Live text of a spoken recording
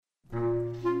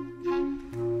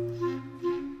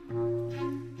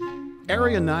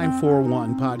Area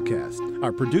 941 podcasts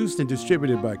are produced and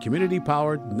distributed by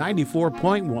community-powered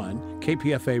 94.1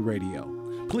 KPFA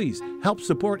Radio. Please help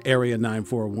support Area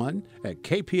 941 at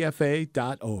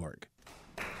kpfa.org.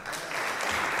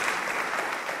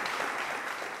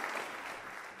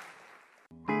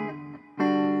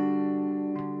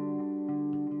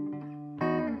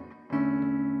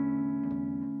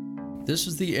 This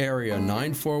is the Area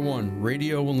 941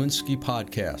 Radio Walensky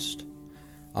podcast.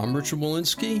 I'm Richard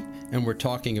Walensky, and we're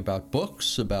talking about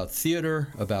books, about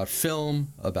theater, about film,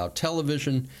 about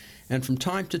television, and from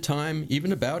time to time,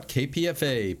 even about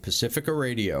KPFA, Pacifica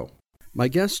Radio. My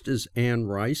guest is Anne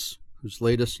Rice, whose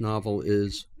latest novel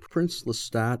is Prince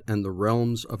Lestat and the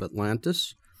Realms of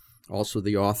Atlantis, also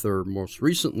the author most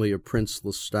recently of Prince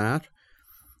Lestat.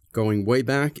 Going way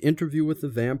back, Interview with the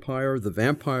Vampire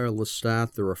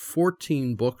Lestat. There are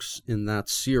 14 books in that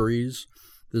series.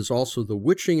 There's also the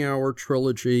Witching Hour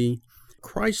trilogy,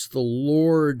 Christ the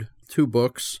Lord, 2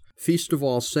 books, Feast of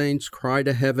All Saints, Cry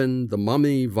to Heaven, The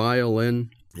Mummy, Violin.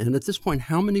 And at this point,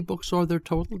 how many books are there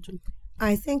total?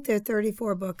 I think there are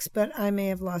 34 books, but I may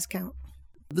have lost count.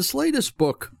 This latest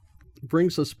book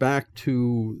brings us back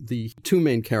to the 2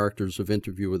 main characters of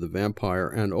Interview with the Vampire,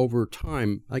 and over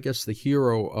time, I guess the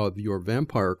hero of your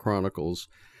Vampire Chronicles,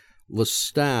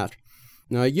 Lestat.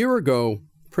 Now, a year ago,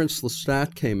 Prince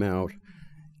Lestat came out,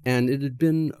 and it had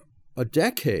been a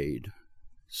decade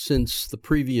since the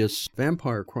previous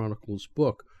Vampire Chronicles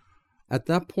book. At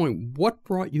that point, what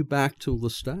brought you back to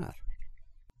Lestat?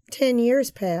 10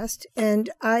 years passed, and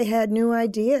I had new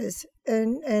ideas,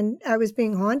 and I was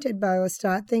being haunted by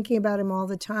Lestat, thinking about him all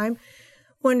the time,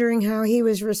 wondering how he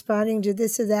was responding to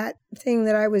this or that thing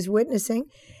that I was witnessing.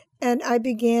 And I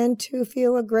began to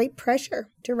feel a great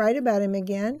pressure to write about him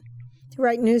again, to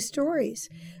write new stories.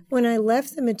 When I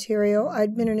left the material,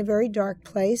 I'd been in a very dark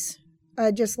place.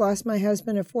 I just lost my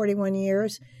husband of 41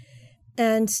 years.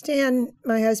 And Stan,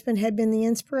 my husband, had been the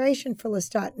inspiration for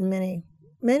Lestat in many,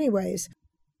 many ways.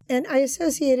 And I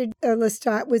associated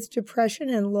Lestat with depression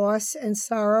and loss and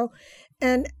sorrow,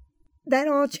 and that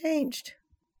all changed.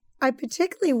 I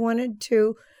particularly wanted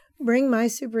to bring my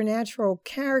supernatural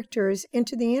characters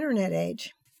into the internet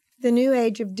age, the new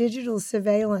age of digital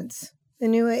surveillance, the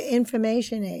new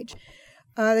information age,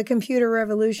 the computer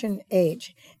revolution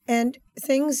age. And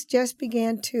things just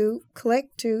began to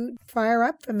click, to fire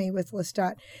up for me with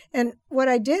Lestat. And what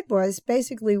I did was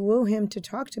basically woo him to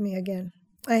talk to me again.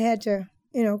 I had to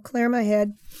clear my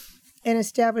head and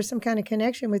establish some kind of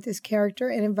connection with this character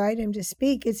and invite him to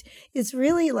speak. It's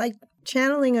really like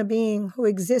channeling a being who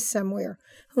exists somewhere,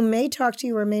 who may talk to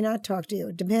you or may not talk to you.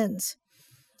 It depends.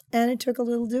 And it took a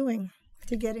little doing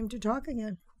to get him to talk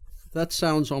again. That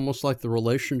sounds almost like the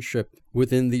relationship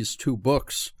within these 2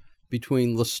 books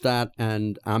between Lestat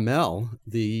and Amel,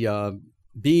 the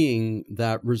being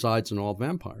that resides in all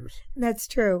vampires. That's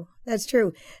true. That's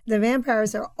true. The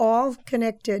vampires are all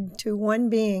connected to one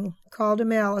being called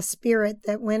Amel, a spirit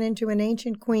that went into an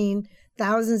ancient queen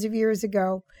thousands of years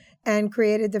ago and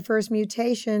created the first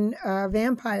mutation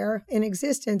vampire in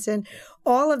existence. And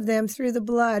all of them through the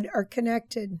blood are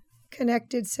connected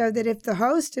so that if the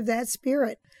host of that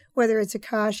spirit, whether it's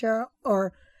Akasha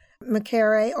or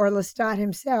Makere or Lestat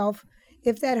himself,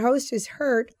 if that host is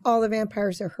hurt, all the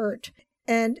vampires are hurt.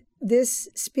 And this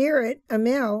spirit,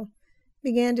 Amel,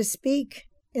 began to speak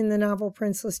in the novel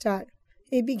Prince Lestat.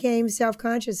 He became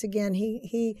self-conscious again.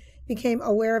 He became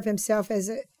aware of himself as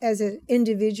an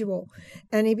individual,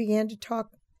 and he began to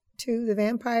talk to the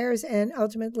vampires and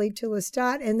ultimately to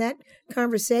Lestat. And that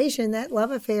conversation, that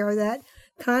love affair, that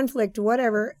conflict,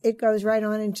 whatever, it goes right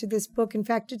on into this book. In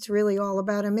fact, it's really all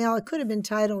about Amel. It could have been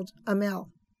titled Amel.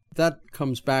 That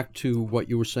comes back to what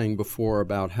you were saying before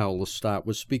about how Lestat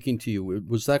was speaking to you.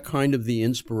 Was that kind of the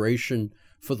inspiration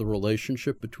for the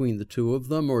relationship between the 2 of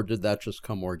them, or did that just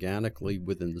come organically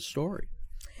within the story?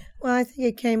 Well, I think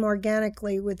it came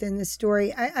organically within the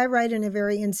story. I write in a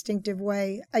very instinctive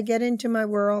way. I get into my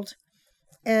world,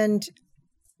 and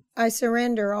I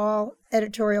surrender all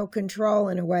editorial control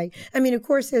in a way. I mean, of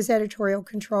course, there's editorial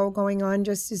control going on,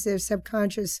 just as there's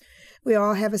subconscious. We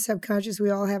all have a subconscious. We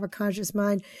all have a conscious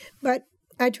mind. But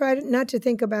I try not to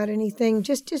think about anything,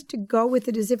 just to go with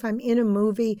it as if I'm in a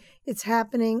movie. It's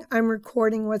happening. I'm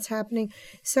recording what's happening.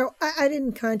 So I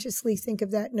didn't consciously think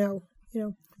of that, no.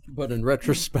 But in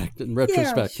retrospect,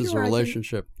 Sure, is a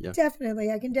relationship.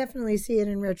 Definitely. I can definitely see it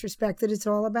in retrospect that it's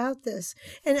all about this.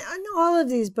 And all of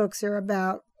these books are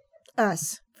about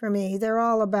us, for me. They're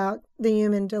all about the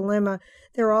human dilemma.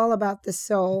 They're all about the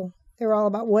soul. They're all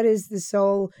about what is the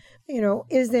soul?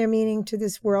 Is there meaning to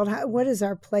this world? What is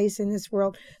our place in this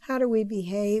world? How do we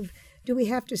behave? Do we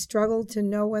have to struggle to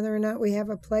know whether or not we have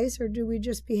a place, or do we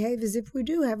just behave as if we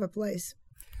do have a place?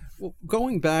 Well,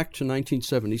 going back to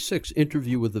 1976,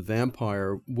 Interview with the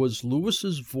Vampire, was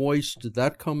Lewis's voice, did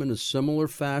that come in a similar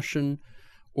fashion,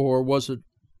 or was it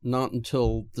not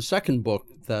until the second book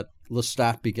that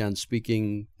Lestat began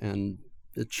speaking and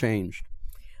it changed?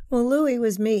 Well, Louis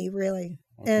was me, really.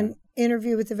 Okay. And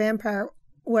Interview with the Vampire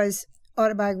was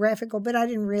autobiographical, but I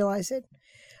didn't realize it.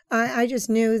 I just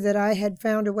knew that I had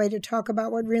found a way to talk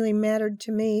about what really mattered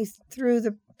to me through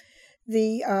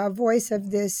the voice of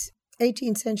this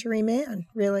 18th century man,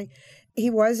 really. He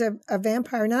was a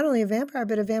vampire, not only a vampire,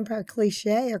 but a vampire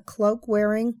cliche, a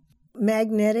cloak-wearing,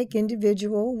 magnetic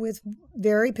individual with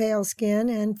very pale skin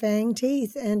and fang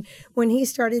teeth. And when he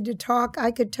started to talk,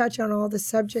 I could touch on all the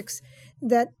subjects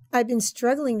that I've been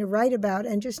struggling to write about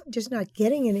and just not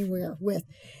getting anywhere with.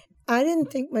 I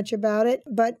didn't think much about it,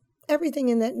 but everything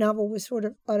in that novel was sort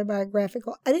of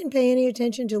autobiographical. I didn't pay any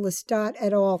attention to Lestat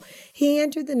at all. He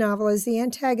entered the novel as the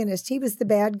antagonist. He was the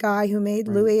bad guy who made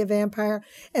Louis a vampire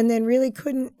and then really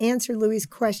couldn't answer Louis's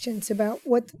questions about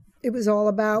what it was all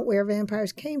about, where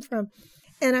vampires came from.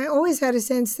 And I always had a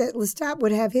sense that Lestat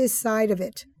would have his side of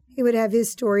it. He would have his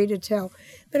story to tell.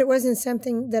 But it wasn't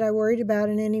something that I worried about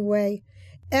in any way.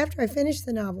 After I finished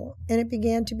the novel and it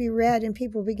began to be read and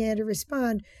people began to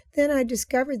respond, then I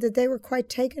discovered that they were quite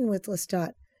taken with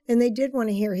Lestat and they did want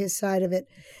to hear his side of it.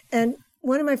 And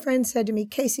one of my friends said to me,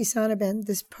 Casey Sonnabend,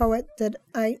 this poet that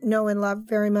I know and love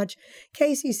very much,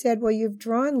 Casey said, well, you've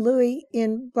drawn Louis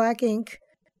in black ink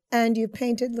and you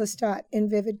painted Lestat in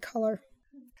vivid color.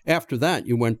 After that,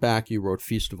 you went back, you wrote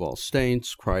Feast of All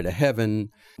Saints, Cry to Heaven,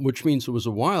 which means it was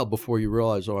a while before you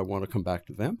realized, I want to come back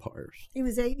to vampires. It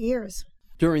was 8 years.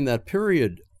 During that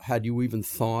period, had you even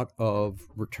thought of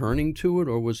returning to it,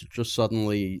 or was it just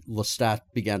suddenly Lestat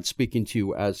began speaking to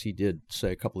you as he did,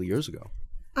 say, a couple of years ago?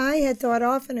 I had thought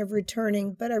often of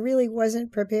returning, but I really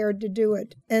wasn't prepared to do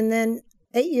it. And then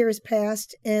 8 years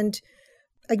passed, and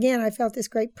again, I felt this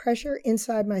great pressure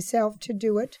inside myself to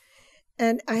do it.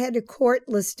 And I had to court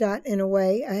Lestat in a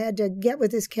way. I had to get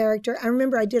with his character. I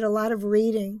remember I did a lot of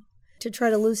reading to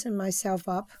try to loosen myself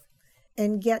up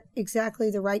and get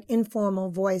exactly the right informal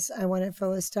voice I wanted for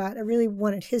Lestat. I really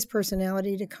wanted his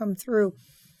personality to come through.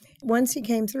 Once he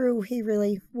came through, he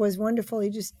really was wonderful. He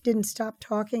just didn't stop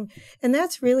talking. And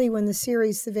that's really when the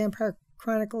series, The Vampire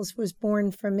Chronicles, was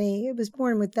born for me. It was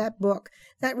born with that book.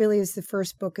 That really is the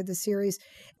first book of the series.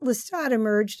 Lestat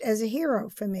emerged as a hero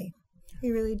for me.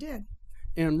 He really did.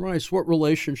 Anne Rice, what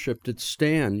relationship did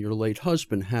Stan, your late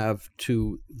husband, have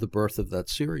to the birth of that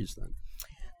series then?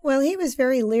 Well, he was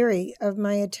very leery of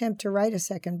my attempt to write a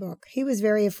second book. He was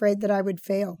very afraid that I would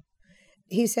fail.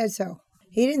 He said so.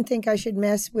 He didn't think I should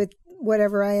mess with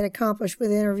whatever I had accomplished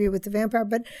with Interview with the Vampire,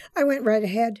 but I went right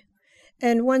ahead.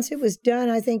 And once it was done,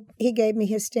 I think he gave me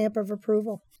his stamp of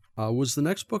approval. Was the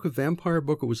next book a vampire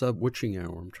book, or was that Witching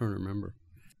Hour? I'm trying to remember.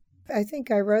 I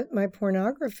think I wrote my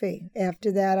pornography.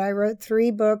 After that, I wrote 3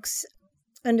 books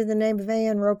under the name of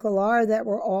Anne Roquelaure that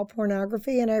were all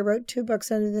pornography, and I wrote 2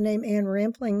 books under the name Anne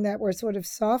Rampling that were sort of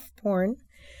soft porn.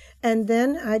 And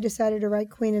then I decided to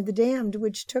write Queen of the Damned,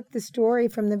 which took the story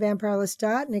from the Vampire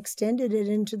Lestat and extended it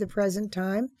into the present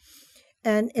time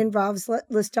and involves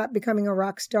Lestat becoming a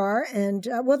rock star. And,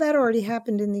 well, that already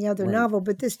happened in the other novel,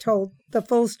 but this told the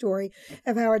full story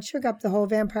of how it shook up the whole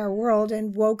vampire world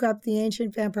and woke up the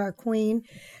ancient vampire queen.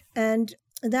 And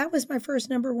that was my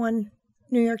first #1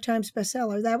 New York Times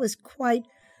bestseller. That was quite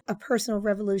a personal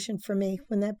revolution for me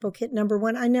when that book hit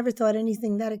 #1. I never thought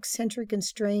anything that eccentric and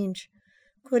strange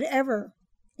could ever,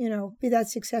 be that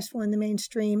successful in the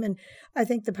mainstream. And I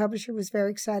think the publisher was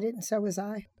very excited, and so was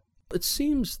I. It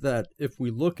seems that if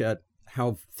we look at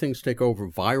how things take over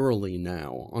virally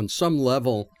now, on some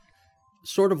level,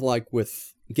 sort of like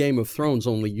with Game of Thrones,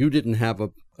 only you didn't have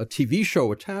a TV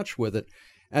show attached with it.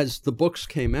 As the books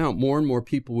came out, more and more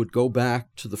people would go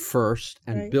back to the first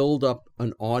and build up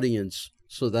an audience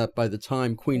so that by the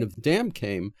time Queen of the Damned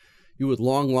came, you had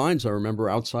long lines, I remember,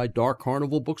 outside Dark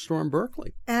Carnival bookstore in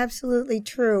Berkeley. Absolutely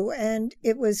true. And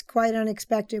it was quite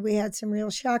unexpected. We had some real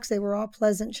shocks. They were all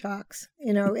pleasant shocks.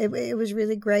 It was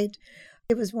really great.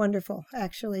 It was wonderful,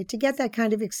 actually, to get that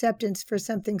kind of acceptance for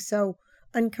something so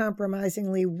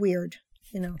uncompromisingly weird,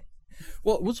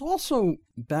 Well, it was also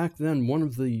back then one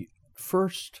of the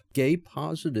first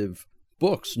gay-positive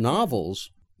books,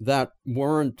 novels, that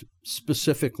weren't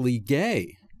specifically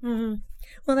gay. Mm-hmm.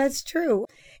 Well, that's true.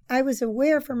 I was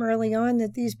aware from early on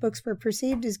that these books were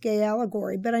perceived as gay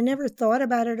allegory, but I never thought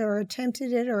about it or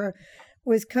attempted it or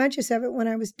was conscious of it when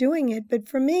I was doing it, but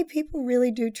for me, people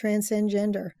really do transcend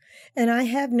gender. And I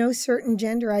have no certain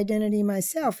gender identity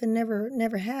myself and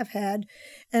never have had.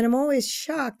 And I'm always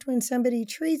shocked when somebody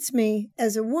treats me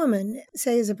as a woman,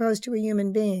 say, as opposed to a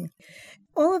human being.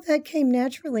 All of that came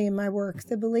naturally in my work,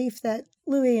 the belief that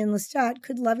Louis and Lestat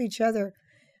could love each other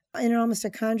in almost a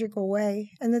conjugal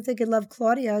way, and that they could love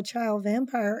Claudia, a child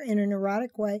vampire, in an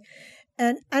erotic way.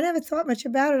 And I never thought much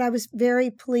about it. I was very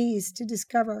pleased to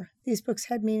discover these books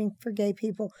had meaning for gay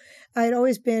people. I had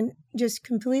always been just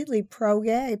completely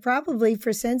pro-gay, probably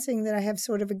for sensing that I have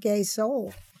sort of a gay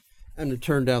soul. And it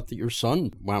turned out that your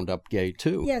son wound up gay,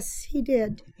 too. Yes, he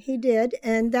did. He did.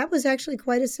 And that was actually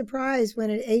quite a surprise when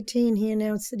at 18 he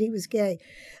announced that he was gay.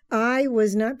 I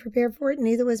was not prepared for it,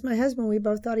 neither was my husband. We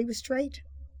both thought he was straight.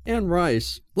 Anne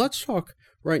Rice, let's talk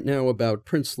right now about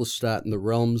Prince Lestat and the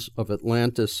realms of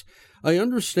Atlantis. I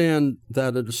understand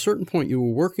that at a certain point you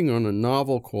were working on a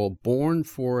novel called Born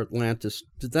for Atlantis.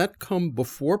 Did that come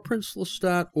before Prince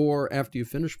Lestat or after you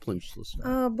finished Prince Lestat?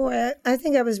 Oh, boy, I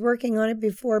think I was working on it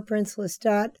before Prince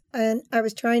Lestat, and I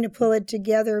was trying to pull it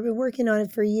together. I've been working on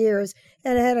it for years,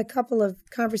 and I had a couple of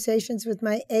conversations with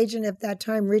my agent at that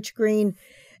time, Rich Green,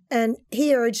 and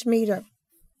he urged me to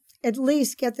at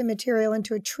least get the material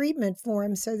into a treatment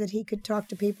form so that he could talk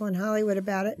to people in Hollywood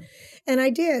about it. And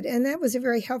I did, and that was a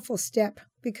very helpful step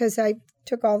because I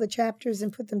took all the chapters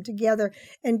and put them together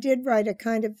and did write a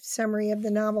kind of summary of the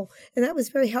novel. And that was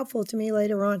very helpful to me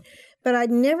later on. But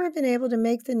I'd never been able to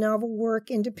make the novel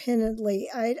work independently.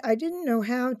 I didn't know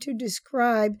how to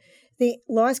describe the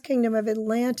Lost Kingdom of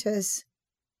Atlantis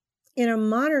in a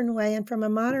modern way and from a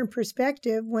modern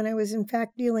perspective when I was in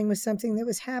fact dealing with something that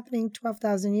was happening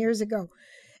 12,000 years ago.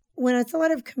 When I thought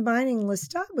of combining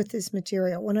Lestat with this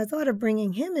material, when I thought of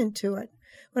bringing him into it,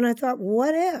 when I thought,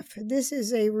 what if this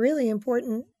is a really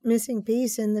important missing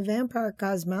piece in the vampire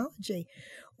cosmology,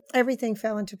 everything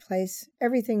fell into place.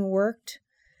 Everything worked.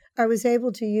 I was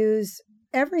able to use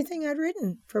everything I'd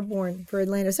written for Born for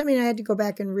Atlantis. I mean, I had to go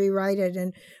back and rewrite it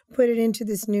and put it into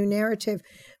this new narrative,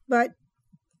 but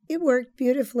it worked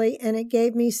beautifully, and it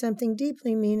gave me something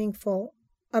deeply meaningful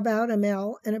about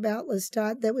Amel and about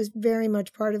Lestat that was very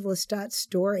much part of Lestat's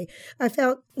story. I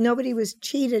felt nobody was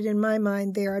cheated in my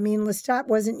mind there. I mean, Lestat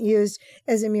wasn't used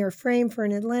as a mere frame for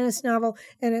an Atlantis novel,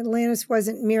 and Atlantis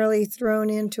wasn't merely thrown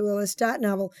into a Lestat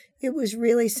novel. It was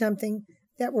really something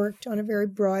that worked on a very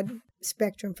broad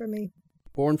spectrum for me.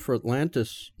 Born for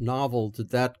Atlantis novel,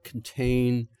 did that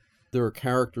contain, there are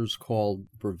characters called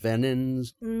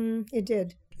Brevenins? It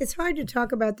did. It's hard to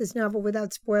talk about this novel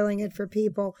without spoiling it for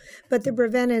people, but the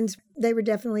Brevenins, they were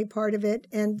definitely part of it,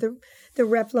 and the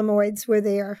Replomoids were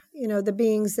there, you know, the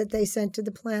beings that they sent to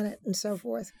the planet and so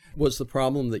forth. Was the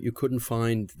problem that you couldn't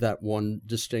find that one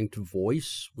distinct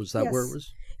voice? Was that where it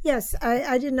was? Yes,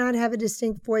 I did not have a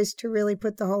distinct voice to really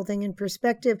put the whole thing in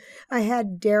perspective. I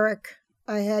had Derek,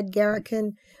 I had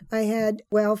Garrican, I had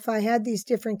Welf, I had these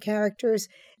different characters.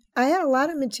 I had a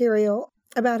lot of material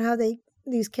about how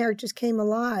these characters came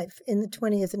alive in the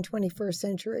 20th and 21st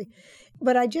century.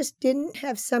 But I just didn't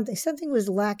have something. Something was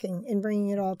lacking in bringing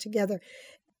it all together.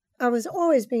 I was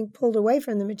always being pulled away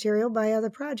from the material by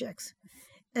other projects.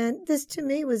 And this, to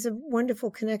me, was a wonderful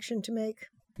connection to make.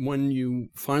 When you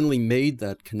finally made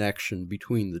that connection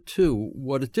between the two,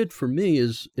 what it did for me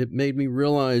is it made me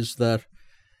realize that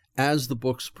as the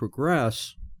books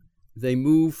progress, they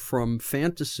move from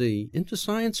fantasy into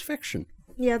science fiction.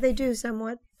 Yeah, they do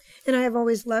somewhat. And I have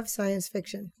always loved science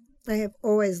fiction. I have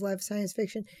always loved science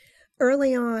fiction.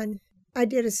 Early on, I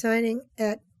did a signing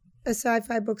at a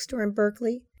sci-fi bookstore in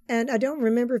Berkeley, and I don't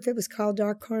remember if it was called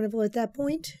Dark Carnival at that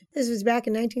point. This was back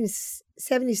in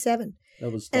 1977.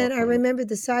 That was and I remember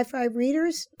the sci-fi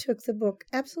readers took the book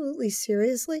absolutely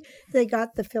seriously. They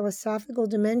got the philosophical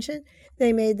dimension.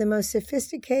 They made the most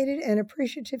sophisticated and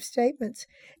appreciative statements.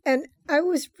 And I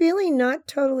was really not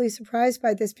totally surprised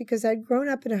by this because I'd grown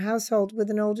up in a household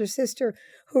with an older sister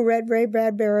who read Ray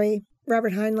Bradbury,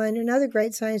 Robert Heinlein, and other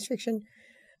great science fiction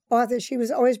authors. She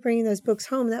was always bringing those books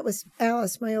home. That was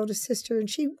Alice, my oldest sister, and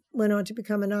she went on to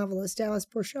become a novelist, Alice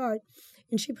Borchardt.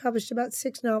 And she published about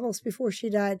 6 novels before she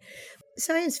died.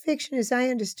 Science fiction, as I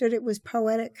understood it, was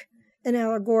poetic and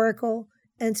allegorical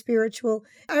and spiritual.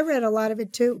 I read a lot of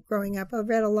it, too, growing up. I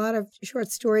read a lot of short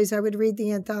stories. I would read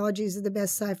the anthologies of the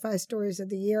best sci-fi stories of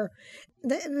the year.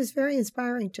 It was very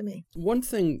inspiring to me. One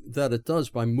thing that it does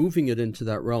by moving it into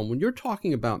that realm, when you're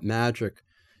talking about magic,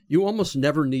 you almost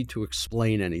never need to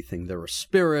explain anything. There are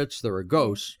spirits, there are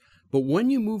ghosts. But when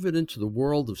you move it into the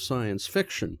world of science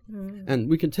fiction, and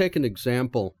we can take an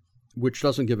example which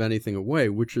doesn't give anything away,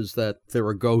 which is that there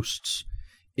are ghosts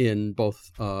in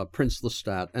both Prince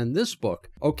Lestat and this book.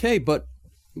 Okay, but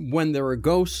when there are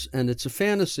ghosts and it's a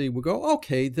fantasy, we go,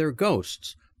 okay, they're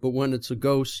ghosts. But when it's a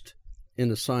ghost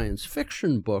in a science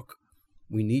fiction book,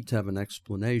 we need to have an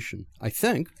explanation, I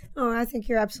think. Oh, I think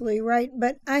you're absolutely right.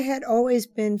 But I had always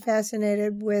been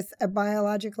fascinated with a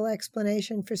biological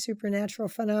explanation for supernatural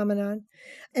phenomenon.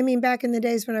 I mean, back in the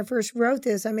days when I first wrote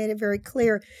this, I made it very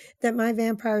clear that my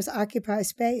vampires occupy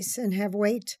space and have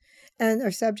weight and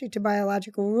are subject to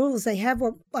biological rules. They have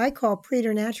what I call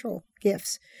preternatural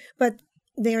gifts, but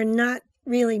they are not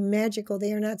really magical.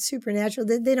 They are not supernatural.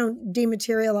 They don't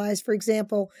dematerialize, for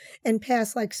example, and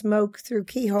pass like smoke through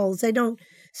keyholes. They don't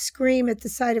scream at the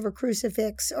sight of a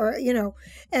crucifix or,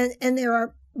 and there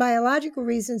are biological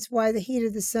reasons why the heat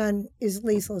of the sun is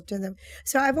lethal to them.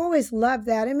 So I've always loved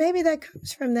that. And maybe that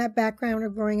comes from that background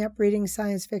of growing up reading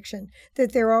science fiction,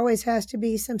 that there always has to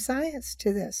be some science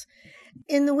to this.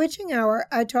 In The Witching Hour,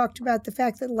 I talked about the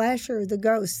fact that Lasher, the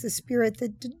ghost, the spirit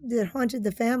that haunted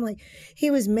the family, he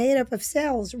was made up of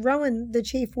cells. Rowan, the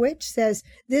chief witch, says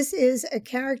this is a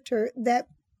character that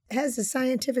has a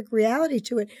scientific reality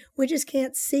to it. We just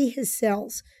can't see his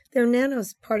cells. They're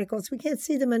nanoparticles. We can't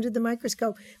see them under the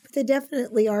microscope, but they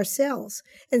definitely are cells.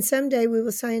 And someday we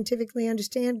will scientifically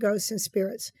understand ghosts and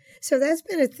spirits. So that's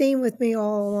been a theme with me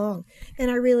all along. And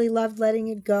I really loved letting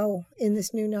it go in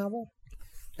this new novel.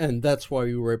 And that's why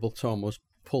you were able to almost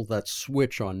pull that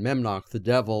switch on Memnoch, the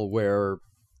devil, where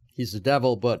he's a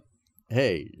devil, but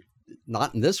hey,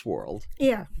 not in this world.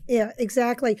 Yeah,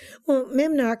 exactly. Well,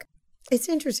 Memnoch, it's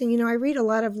interesting. I read a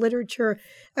lot of literature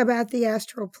about the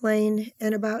astral plane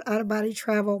and about out-of-body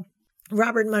travel.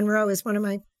 Robert Monroe is one of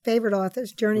my favorite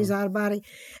authors, Journeys Out of Body.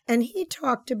 And he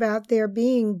talked about there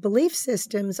being belief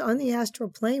systems on the astral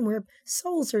plane where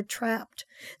souls are trapped,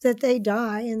 that they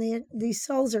die and these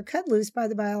souls are cut loose by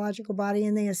the biological body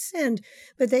and they ascend,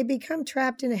 but they become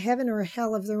trapped in a heaven or a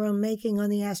hell of their own making on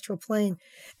the astral plane.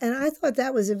 And I thought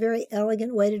that was a very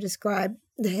elegant way to describe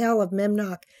the hell of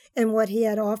Memnoch and what he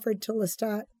had offered to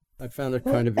Lestat. I found it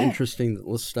kind of interesting that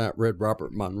Lestat read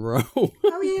Robert Monroe.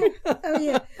 Oh,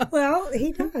 yeah. Well,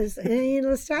 he does. And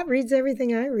Lestat reads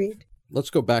everything I read. Let's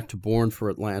go back to Born for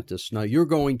Atlantis. Now, you're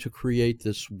going to create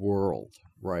this world,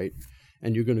 right?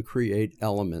 And you're going to create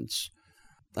elements.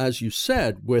 As you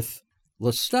said, with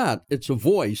Lestat, it's a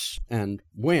voice, and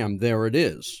wham, there it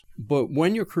is. But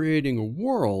when you're creating a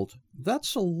world,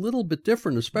 that's a little bit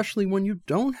different, especially when you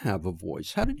don't have a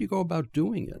voice. How did you go about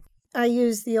doing it? I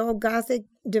use the old Gothic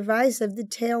device of the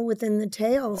tale within the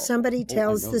tale. Somebody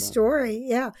tells the story.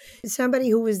 Yeah. Somebody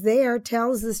who was there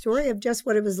tells the story of just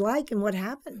what it was like and what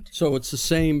happened. So it's the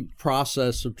same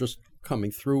process of just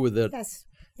coming through with it. Yes.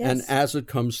 And as it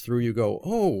comes through, you go,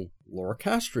 oh, Laura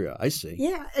Castria, I see.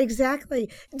 Yeah,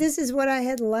 exactly. This is what I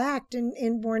had lacked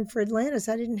in Born for Atlantis.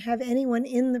 I didn't have anyone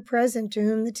in the present to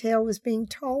whom the tale was being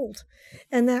told.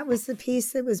 And that was the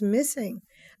piece that was missing.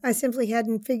 I simply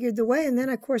hadn't figured the way. And then,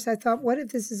 of course, I thought, what if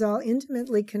this is all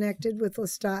intimately connected with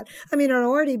Lestat? I mean, I'd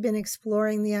already been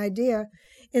exploring the idea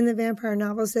in the vampire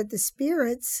novels that the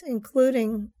spirits,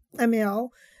 including Amel,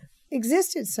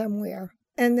 existed somewhere,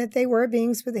 and that they were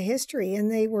beings with a history, and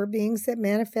they were beings that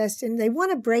manifest, and they want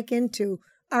to break into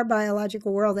our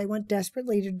biological world. They want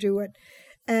desperately to do it.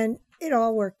 And it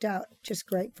all worked out just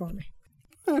great for me.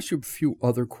 I'll ask you a few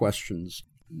other questions.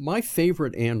 My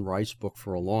favorite Anne Rice book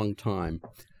for a long time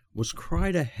was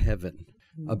Cry to Heaven,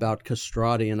 about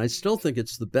castrati, and I still think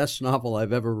it's the best novel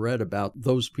I've ever read about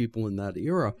those people in that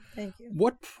era. Thank you.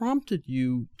 What prompted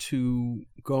you to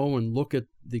go and look at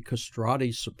the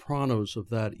castrati sopranos of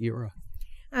that era?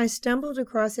 I stumbled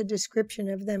across a description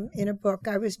of them in a book.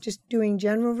 I was just doing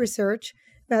general research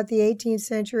about the 18th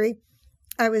century.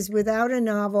 I was without a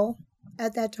novel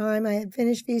at that time. I had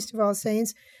finished Feast of All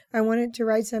Saints. I wanted to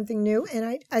write something new,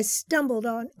 and I stumbled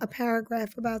on a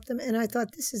paragraph about them, and I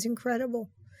thought, this is incredible.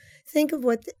 Think of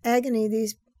what the agony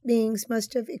these beings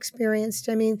must have experienced.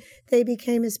 I mean, they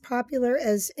became as popular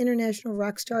as international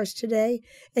rock stars today,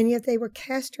 and yet they were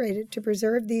castrated to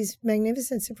preserve these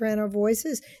magnificent soprano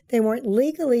voices. They weren't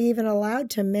legally even allowed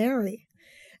to marry.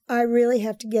 I really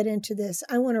have to get into this.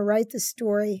 I want to write the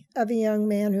story of a young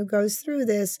man who goes through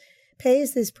this,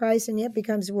 pays this price, and yet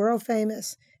becomes world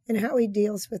famous, and how he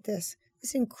deals with this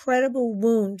incredible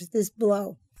wound, this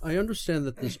blow. I understand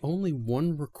that there's only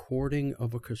one recording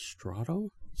of a castrato.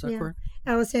 Is that correct?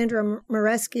 Alessandro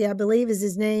Moreschi, I believe, is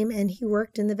his name, and he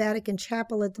worked in the Vatican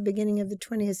Chapel at the beginning of the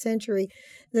 20th century.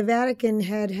 The Vatican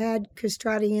had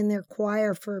castrati in their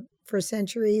choir for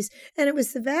centuries, and it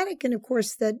was the Vatican, of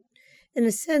course, that, in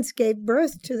a sense, gave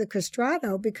birth to the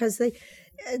castrato, because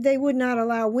they would not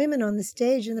allow women on the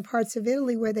stage in the parts of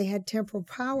Italy where they had temporal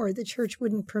power. The church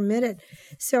wouldn't permit it.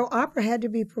 So opera had to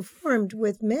be performed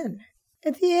with men.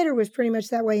 And theater was pretty much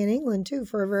that way in England, too,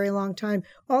 for a very long time.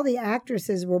 All the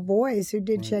actresses were boys who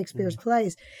did Shakespeare's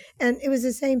plays. And it was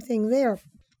the same thing there.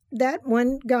 That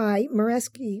one guy,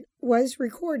 Moresky, was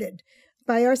recorded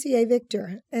by RCA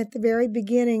Victor at the very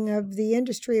beginning of the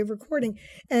industry of recording.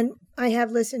 And I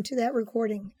have listened to that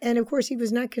recording. And, of course, he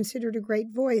was not considered a great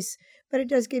voice, but it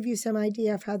does give you some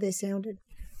idea of how they sounded.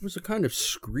 It was a kind of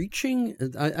screeching.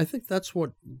 I think that's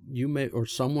what you may, or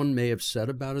someone may have said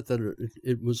about it, that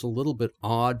it was a little bit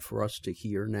odd for us to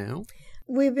hear now.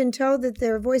 We've been told that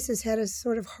their voices had a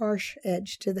sort of harsh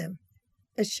edge to them,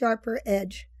 a sharper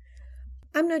edge.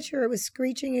 I'm not sure it was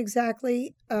screeching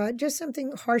exactly, just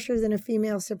something harsher than a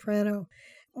female soprano.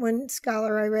 One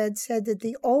scholar I read said that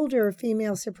the older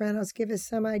female sopranos give us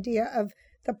some idea of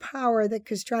the power that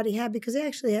castrati had, because they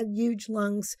actually had huge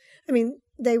lungs. I mean,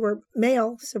 they were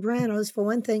male sopranos, for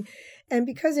one thing, and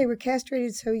because they were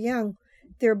castrated so young,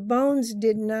 their bones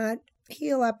did not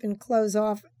heal up and close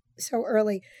off so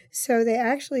early. So they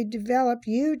actually developed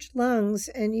huge lungs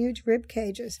and huge rib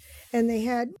cages, and they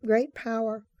had great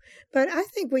power. But I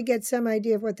think we get some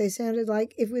idea of what they sounded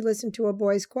like if we listen to a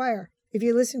boys' choir. If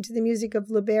you listen to the music of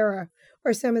Libera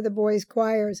or some of the boys'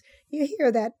 choirs, you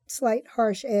hear that slight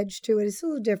harsh edge to it. It's a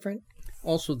little different.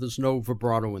 Also, there's no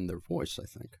vibrato in their voice, I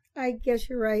think. I guess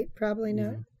you're right. Probably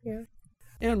not. Yeah.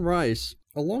 Anne Rice,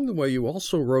 along the way, you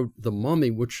also wrote The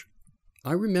Mummy, which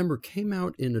I remember came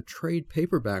out in a trade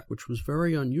paperback, which was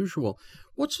very unusual.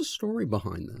 What's the story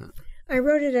behind that? I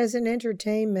wrote it as an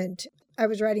entertainment. I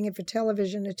was writing it for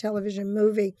television, a television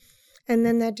movie, and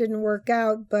then that didn't work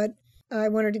out, but I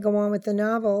wanted to go on with the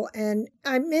novel, and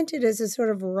I meant it as a sort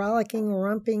of rollicking,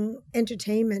 romping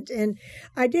entertainment, and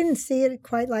I didn't see it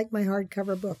quite like my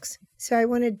hardcover books. So I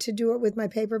wanted to do it with my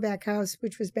paperback house,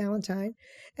 which was Ballantine,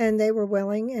 and they were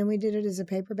willing, and we did it as a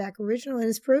paperback original, and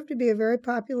it's proved to be a very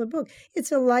popular book.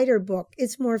 It's a lighter book.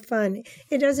 It's more fun.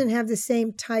 It doesn't have the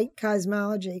same tight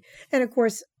cosmology. And, of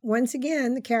course, once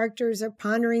again, the characters are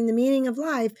pondering the meaning of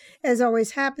life, as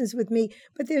always happens with me,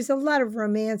 but there's a lot of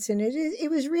romance in it.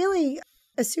 It was really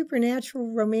a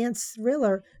supernatural romance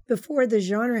thriller before the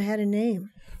genre had a name.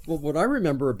 Well, what I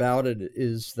remember about it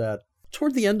is that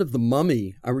toward the end of The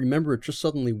Mummy, I remember it just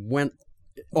suddenly went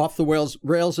off the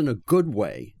rails in a good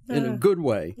way.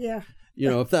 Yeah. You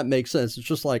know, if that makes sense. It's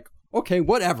just like, okay,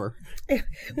 whatever.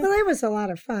 Well, it was a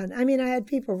lot of fun. I mean, I had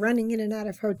people running in and out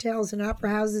of hotels and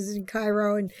opera houses in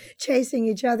Cairo and chasing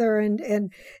each other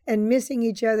and missing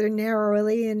each other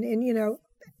narrowly. And, you know,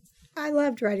 I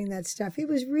loved writing that stuff. It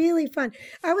was really fun.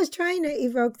 I was trying to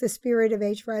evoke the spirit of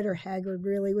H. Rider Haggard,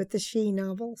 really, with the She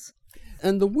novels.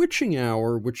 And The Witching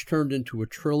Hour, which turned into a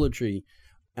trilogy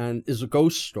and is a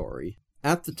ghost story,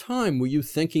 at the time, were you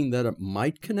thinking that it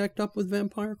might connect up with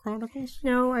Vampire Chronicles?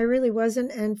 No, I really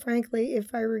wasn't. And frankly,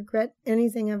 if I regret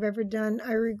anything I've ever done,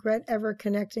 I regret ever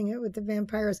connecting it with the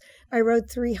vampires. I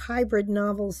wrote 3 hybrid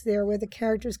novels there where the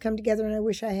characters come together, and I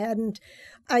wish I hadn't.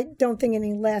 I don't think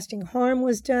any lasting harm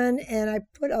was done, and I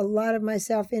put a lot of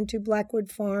myself into Blackwood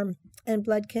Farm and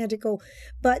Blood Canticle,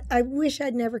 but I wish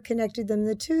I'd never connected them.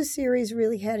 The 2 series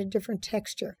really had a different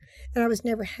texture, and I was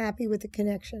never happy with the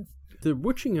connection. The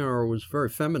Witching Hour was very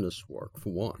feminist work,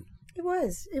 for one. It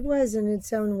was in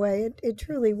its own way. It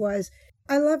truly was.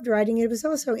 I loved writing it. It was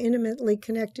also intimately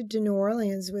connected to New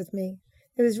Orleans with me.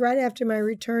 It was right after my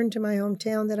return to my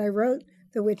hometown that I wrote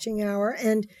The Witching Hour,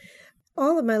 and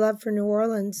all of my love for New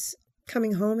Orleans,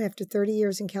 coming home after 30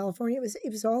 years in California,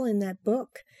 it was all in that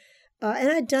book. And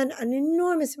I'd done an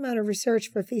enormous amount of research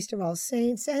for Feast of All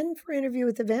Saints and for Interview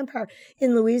with the Vampire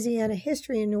in Louisiana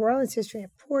history and New Orleans history. I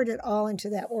poured it all into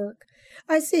that work.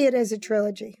 I see it as a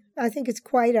trilogy. I think it's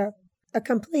quite a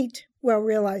complete,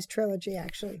 well-realized trilogy,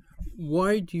 actually.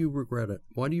 Why do you regret it?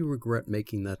 Why do you regret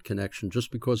making that connection?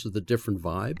 Just because of the different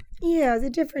vibe? Yeah, the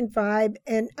different vibe.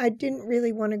 And I didn't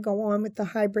really want to go on with the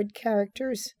hybrid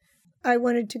characters. I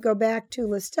wanted to go back to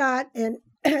Lestat, and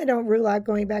I don't rule out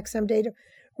going back someday to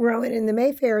Rowan and the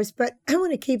Mayfairs, but I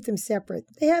want to keep them separate.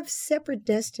 They have separate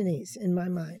destinies in my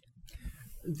mind.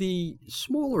 The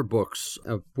smaller books,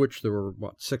 of which there were,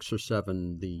 6 or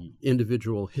 7, the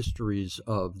individual histories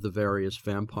of the various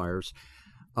vampires,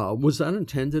 was that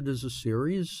intended as a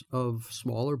series of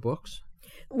smaller books?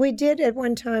 We did at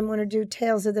one time want to do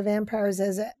Tales of the Vampires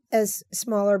as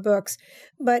smaller books,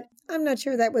 but I'm not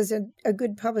sure that was a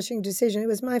good publishing decision. It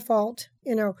was my fault.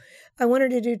 You know, I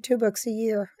wanted to do 2 books a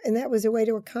year, and that was a way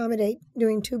to accommodate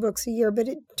doing 2 books a year, but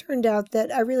it turned out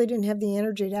that I really didn't have the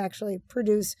energy to actually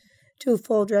produce 2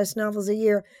 full-dress novels a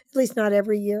year, at least not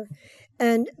every year.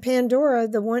 And Pandora,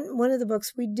 the one of the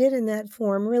books we did in that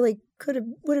form, really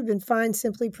would have been fine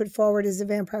simply put forward as a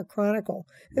vampire chronicle.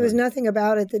 There was nothing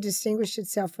about it that distinguished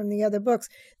itself from the other books.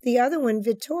 The other one,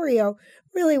 Vittorio,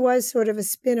 really was sort of a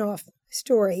spin-off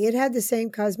story. It had the same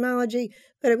cosmology,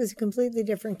 but it was a completely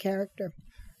different character.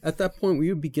 At that point, were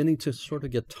you beginning to sort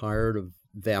of get tired of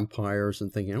vampires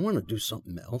and thinking, I want to do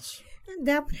something else?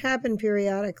 That would happen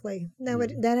periodically.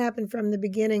 That happened from the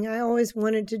beginning. I always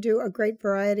wanted to do a great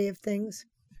variety of things.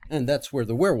 And that's where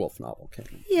the werewolf novel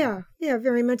came. Yeah,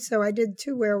 very much so. I did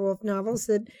 2 werewolf novels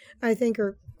that I think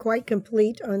are quite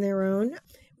complete on their own.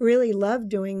 Really loved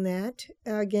doing that.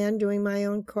 Again, doing my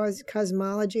own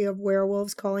cosmology of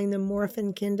werewolves, calling them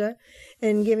Morphinkinda,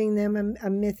 and giving them a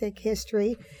mythic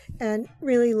history. And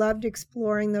really loved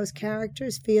exploring those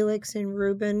characters, Felix and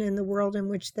Reuben, and the world in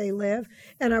which they live.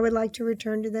 And I would like to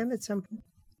return to them at some point.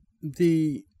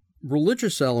 The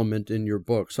religious element in your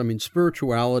books, I mean,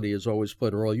 spirituality has always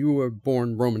played a role. You were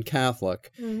born Roman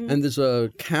Catholic, and there's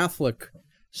a Catholic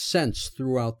sense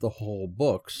throughout the whole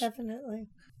books. Definitely.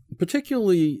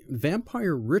 Particularly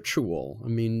vampire ritual. I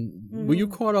mean, were you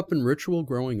caught up in ritual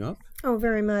growing up? Oh,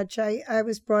 very much. I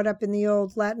was brought up in the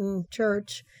old Latin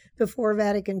church before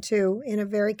Vatican II in a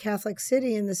very Catholic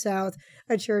city in the South,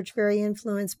 a church very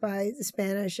influenced by the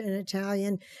Spanish and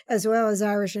Italian, as well as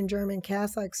Irish and German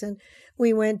Catholics. And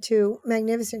we went to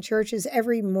magnificent churches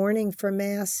every morning for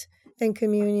Mass and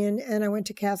communion, and I went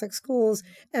to Catholic schools,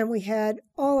 and we had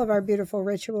all of our beautiful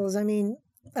rituals. I mean,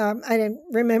 I didn't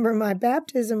remember my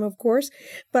baptism, of course,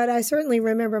 but I certainly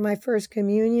remember my first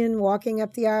communion, walking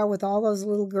up the aisle with all those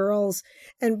little girls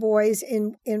and boys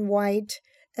in white,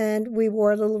 and we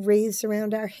wore little wreaths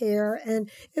around our hair, and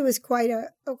it was quite a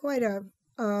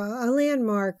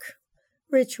landmark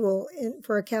ritual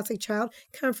for a Catholic child.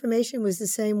 Confirmation was the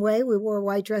same way. We wore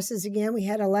white dresses again. We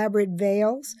had elaborate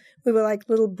veils. We were like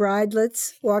little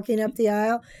bridelets walking up the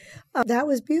aisle. That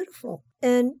was beautiful.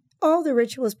 And all the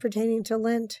rituals pertaining to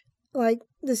Lent, like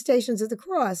the Stations of the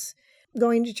Cross,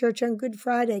 going to church on Good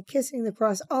Friday, kissing the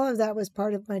cross, all of that was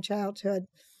part of my childhood.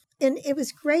 And it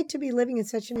was great to be living in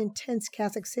such an intense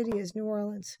Catholic city as New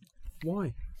Orleans.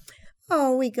 Why?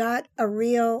 Oh, we got a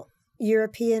real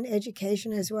European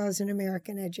education as well as an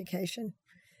American education.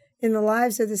 In the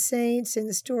lives of the saints, in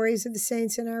the stories of the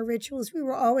saints, in our rituals, we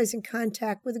were always in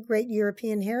contact with a great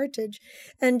European heritage.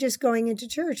 And just going into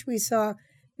church, we saw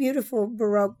beautiful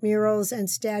Baroque murals and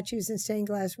statues and stained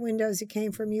glass windows that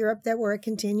came from Europe that were a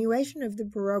continuation of the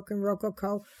Baroque and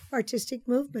Rococo artistic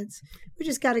movements. We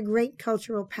just got a great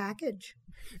cultural package.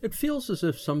 It feels as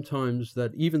if sometimes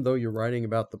that even though you're writing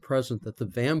about the present, that the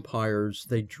vampires,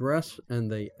 they dress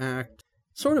and they act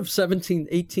sort of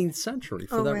 17th, 18th century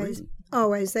for that reason.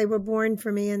 Always. They were born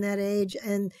for me in that age,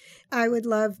 and I would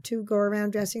love to go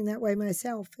around dressing that way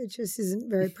myself. It just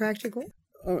isn't very practical.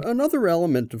 Another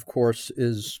element, of course,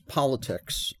 is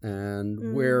politics,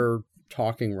 and we're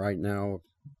talking right now,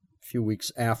 a few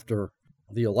weeks after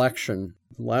the election.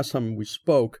 The last time we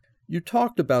spoke, you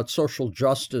talked about social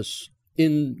justice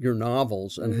in your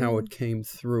novels and how it came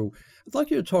through. I'd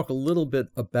like you to talk a little bit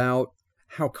about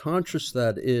how conscious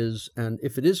that is, and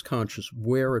if it is conscious,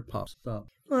 where it pops up.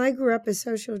 Well, I grew up as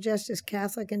social justice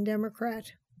Catholic and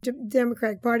Democrat. The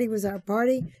Democratic Party was our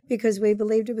party because we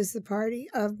believed it was the party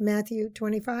of Matthew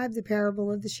 25, the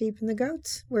parable of the sheep and the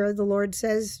goats, where the Lord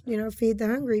says, feed the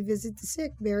hungry, visit the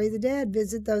sick, bury the dead,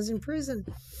 visit those in prison,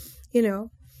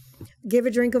 give a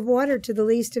drink of water to the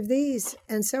least of these,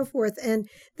 and so forth. And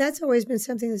that's always been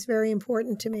something that's very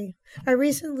important to me. I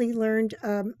recently learned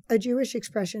a Jewish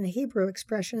expression, a Hebrew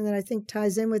expression that I think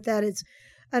ties in with that.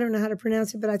 I don't know how to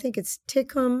pronounce it, but I think it's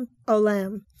tikkun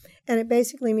olam. And it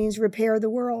basically means repair the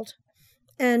world.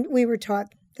 And we were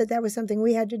taught that was something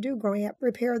we had to do growing up,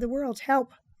 repair the world, help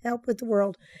with the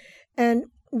world. And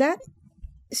that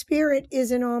spirit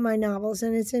is in all my novels,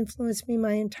 and it's influenced me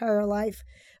my entire life.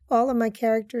 All of my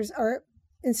characters are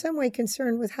in some way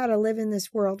concerned with how to live in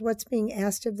this world, what's being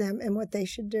asked of them, and what they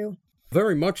should do.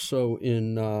 Very much so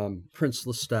in Prince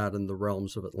Lestat and the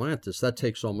Realms of Atlantis. That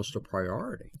takes almost a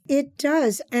priority. It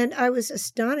does, and I was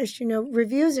astonished.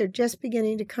 Reviews are just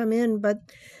beginning to come in, but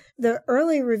the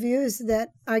early reviews that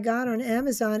I got on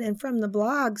Amazon and from the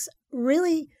blogs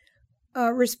really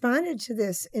responded to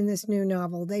this in this new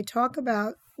novel. They talk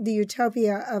about the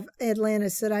utopia of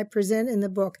Atlantis that I present in the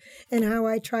book and how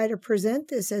I try to present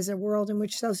this as a world in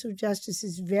which social justice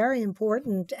is very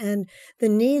important and the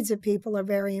needs of people are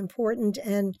very important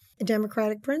and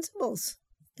democratic principles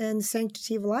and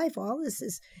sanctity of life. All this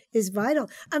is vital.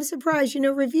 I'm surprised,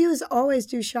 reviews always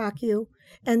do shock you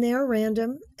and they are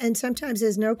random and sometimes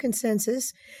there's no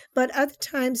consensus, but other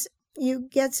times you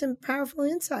get some powerful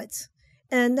insights.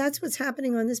 And that's what's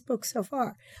happening on this book so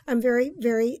far. I'm very,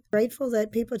 very grateful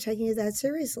that people are taking it that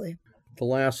seriously. The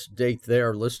last date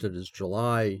there listed is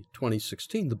July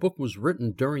 2016. The book was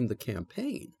written during the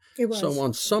campaign. It was. So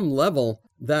on some level,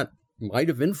 that might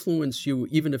have influenced you,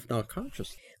 even if not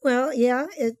consciously. Well, yeah,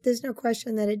 there's no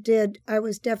question that it did. I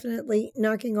was definitely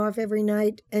knocking off every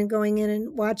night and going in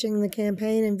and watching the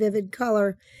campaign in vivid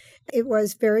color. It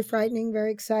was very frightening,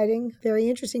 very exciting, very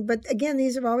interesting. But again,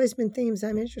 these have always been themes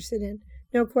I'm interested in.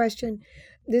 No question.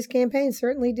 This campaign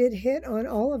certainly did hit on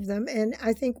all of them. And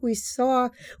I think we saw,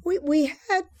 we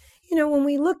had, when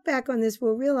we look back on this,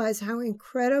 we'll realize how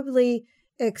incredibly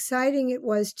exciting it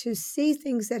was to see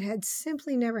things that had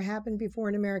simply never happened before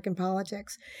in American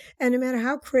politics. And no matter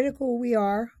how critical we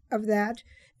are of that,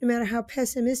 no matter how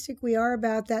pessimistic we are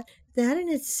about that, that in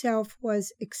itself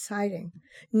was exciting.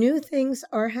 New things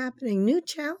are happening, new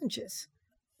challenges.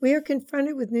 We are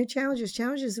confronted with new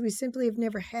challenges we simply have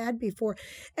never had before.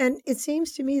 And it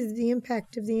seems to me that the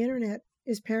impact of the internet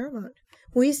is paramount.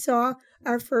 We saw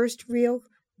our first real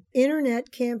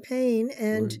internet campaign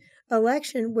and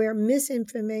election where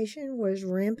misinformation was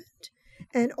rampant,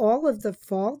 and all of the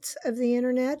faults of the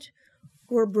internet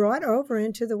were brought over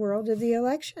into the world of the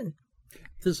election.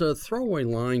 There's a throwaway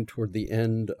line toward the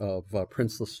end of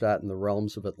Prince Lestat and the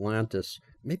Realms of Atlantis,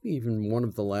 maybe even one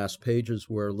of the last pages,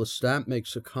 where Lestat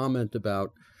makes a comment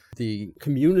about the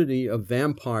community of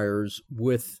vampires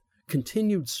with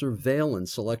continued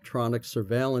surveillance, electronic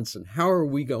surveillance, and how are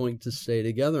we going to stay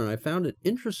together? And I found it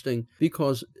interesting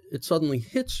because it suddenly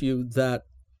hits you that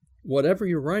whatever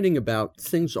you're writing about,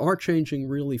 things are changing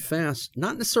really fast,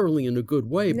 not necessarily in a good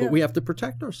way, but we have to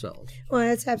protect ourselves. Well,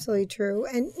 that's absolutely true.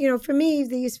 And, for me,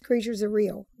 these creatures are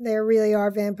real. They really are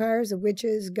vampires,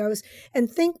 witches, ghosts. And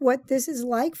think what this is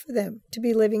like for them to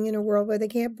be living in a world where they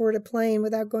can't board a plane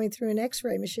without going through an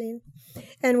X-ray machine,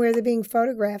 and where they're being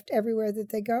photographed everywhere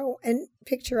that they go, and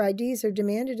picture IDs are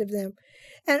demanded of them.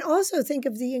 And also think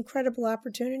of the incredible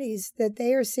opportunities that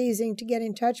they are seizing to get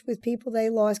in touch with people they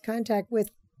lost contact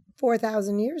with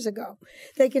 4,000 years ago.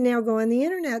 They can now go on the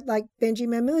internet, like Benji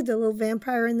Mahmood, the little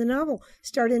vampire in the novel,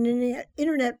 start an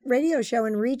internet radio show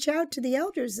and reach out to the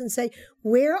elders and say,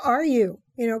 where are you?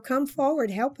 Come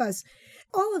forward, help us.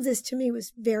 All of this to me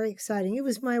was very exciting. It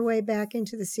was my way back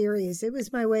into the series. It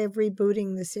was my way of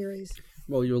rebooting the series.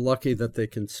 Well, you're lucky that they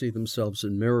can see themselves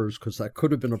in mirrors, because that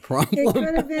could have been a problem. It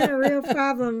could have been a real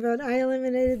problem, but I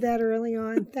eliminated that early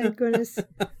on. Thank goodness.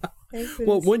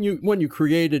 Well, when you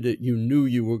created it, you knew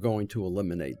you were going to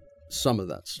eliminate some of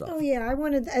that stuff. Oh, yeah. I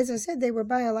wanted, as I said, they were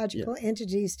biological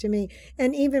entities to me.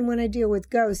 And even when I deal with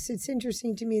ghosts, it's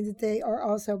interesting to me that they are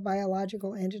also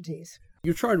biological entities.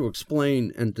 You try to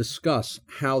explain and discuss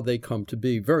how they come to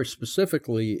be, very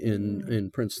specifically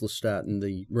in Prince Lestat and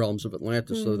the Realms of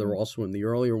Atlantis, though they're also in the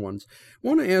earlier ones. I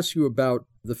want to ask you about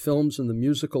the films and the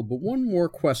musical, but one more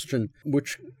question,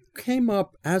 which came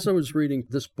up as I was reading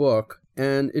this book,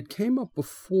 and it came up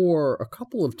before a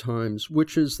couple of times,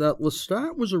 which is that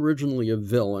Lestat was originally a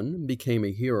villain and became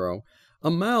a hero.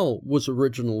 Amal was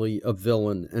originally a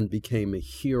villain and became a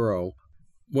hero.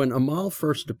 When Amal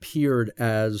first appeared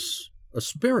as a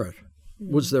spirit,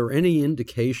 was there any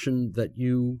indication that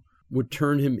you would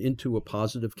turn him into a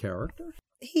positive character?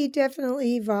 He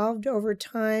definitely evolved over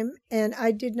time, and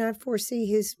I did not foresee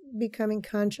his becoming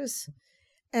conscious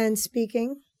and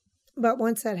speaking. But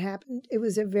once that happened, it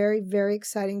was a very, very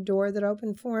exciting door that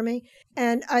opened for me.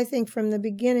 And I think from the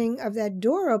beginning of that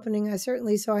door opening, I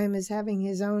certainly saw him as having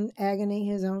his own agony,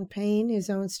 his own pain, his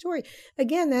own story.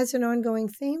 Again, that's an ongoing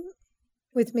theme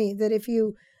with me, that if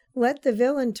you let the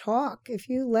villain talk, if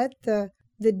you let the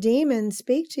demon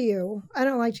speak to you, I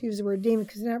don't like to use the word demon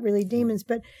because they're not really demons,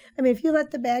 but I mean, if you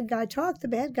let the bad guy talk, the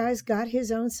bad guy's got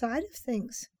his own side of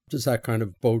things. Does that kind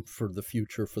of bode for the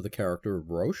future for the character of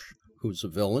Roche, who's a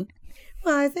villain?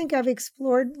 Well, I think I've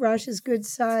explored Roche's good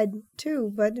side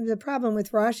too, but the problem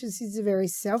with Roche is he's a very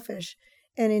selfish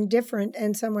and indifferent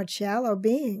and somewhat shallow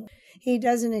being. He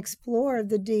doesn't explore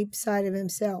the deep side of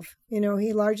himself.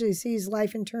 He largely sees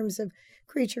life in terms of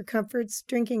creature comforts,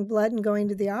 drinking blood and going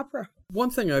to the opera.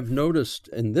 One thing I've noticed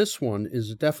in this one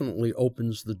is it definitely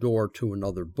opens the door to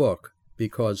another book,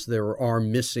 because there are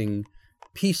missing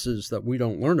pieces that we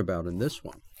don't learn about in this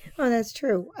one. Oh, that's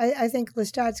true. I think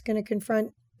Lestat's going to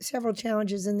confront several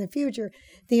challenges in the future.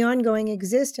 The ongoing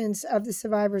existence of the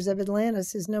survivors of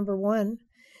Atlantis is number one.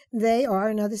 They are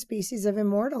another species of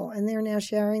immortal, and they're now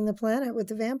sharing the planet with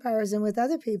the vampires and with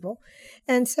other people.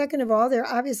 And second of all, they're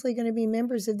obviously going to be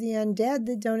members of the undead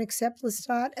that don't accept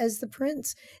Lestat as the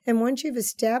prince. And once you've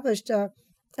established a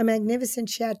magnificent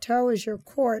chateau as your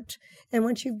court, and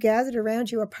once you've gathered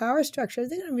around you a power structure,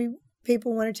 they're going to be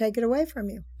people who want to take it away from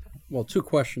you. Well, two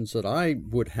questions that I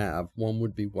would have. One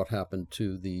would be what happened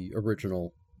to the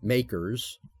original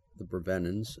makers, the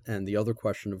Brevennans, and the other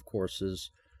question, of course,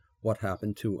 is what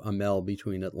happened to Amell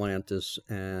between Atlantis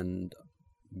and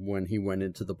when he went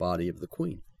into the body of the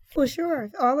Queen. Well, sure.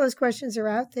 All those questions are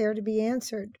out there to be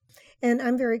answered. And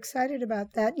I'm very excited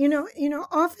about that. You know,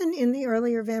 often in the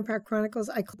earlier Vampire Chronicles,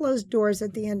 I closed doors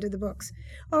at the end of the books.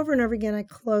 Over and over again, I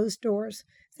closed doors.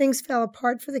 Things fell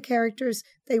apart for the characters.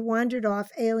 They wandered off,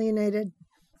 alienated,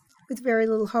 with very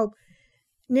little hope.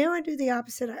 Now I do the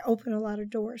opposite. I open a lot of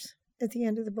doors at the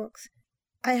end of the books.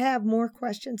 I have more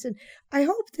questions, and I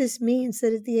hope this means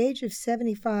that at the age of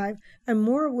 75, I'm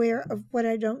more aware of what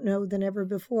I don't know than ever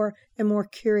before and more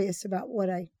curious about what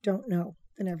I don't know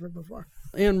than ever before.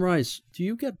 Anne Rice, do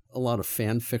you get a lot of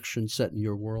fan fiction set in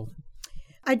your world?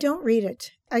 I don't read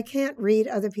it. I can't read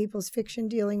other people's fiction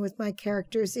dealing with my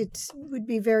characters. It would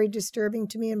be very disturbing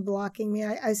to me and blocking me.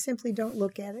 I simply don't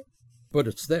look at it. But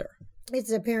it's there.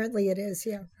 Apparently it is,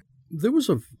 yeah. There was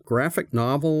a graphic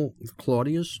novel,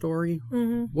 Claudia's story.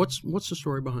 Mm-hmm. What's the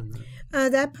story behind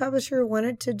that? That publisher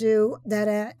wanted to do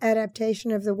that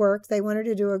adaptation of the work. They wanted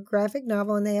to do a graphic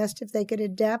novel, and they asked if they could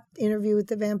adapt Interview with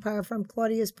the Vampire from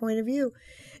Claudia's point of view.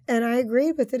 And I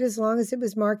agreed with it as long as it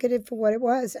was marketed for what it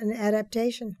was, an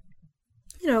adaptation.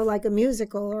 You know, like a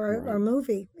musical or a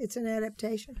movie. It's an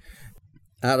adaptation.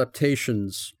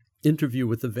 Adaptations, Interview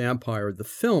with the Vampire, the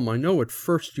film, I know at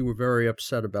first you were very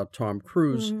upset about Tom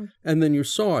Cruise, and then you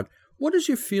saw it. What is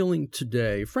your feeling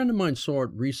today? A friend of mine saw it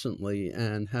recently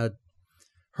and had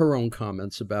her own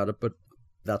comments about it, but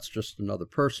that's just another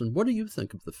person. What do you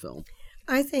think of the film?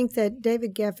 I think that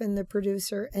David Geffen, the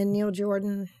producer, and Neil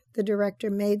Jordan, the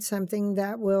director, made something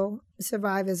that will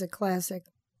survive as a classic.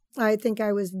 I think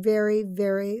I was very,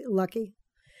 very lucky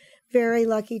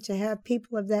to have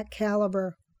people of that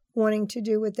caliber wanting to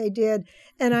do what they did.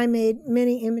 And I made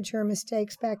many immature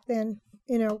mistakes back then,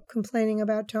 complaining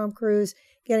about Tom Cruise,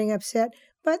 getting upset.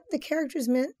 But the characters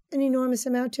meant an enormous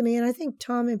amount to me, and I think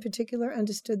Tom in particular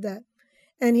understood that.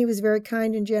 And he was very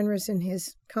kind and generous in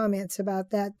his comments about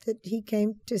that he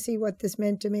came to see what this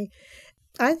meant to me.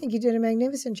 I think he did a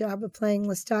magnificent job of playing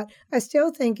Lestat. I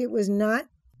still think it was not,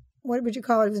 what would you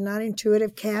call it? It was not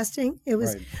intuitive casting. It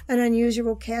was an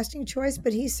unusual casting choice,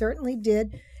 but he certainly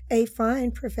did a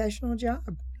fine professional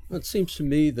job. It seems to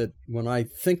me that when I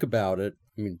think about it,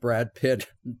 I mean, Brad Pitt,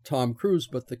 Tom Cruise,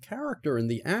 but the character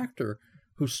and the actor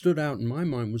who stood out in my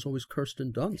mind was always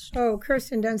Kirsten Dunst. Oh,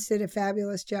 Kirsten Dunst did a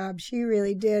fabulous job. She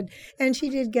really did. And she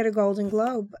did get a Golden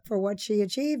Globe for what she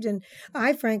achieved. And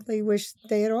I frankly wish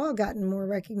they had all gotten more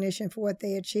recognition for what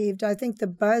they achieved. I think the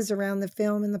buzz around the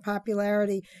film and the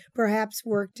popularity perhaps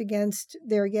worked against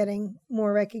their getting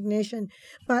more recognition.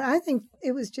 But I think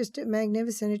it was just a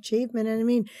magnificent achievement. And I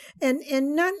mean,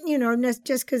 and not,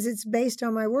 just because it's based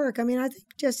on my work. I mean, I think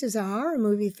just as a horror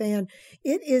movie fan,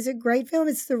 it is a great film.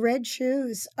 It's the Red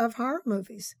Shoes of horror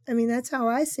movies. I mean, that's how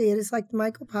I see it. It's like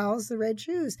Michael Powell's The Red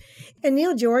Shoes. And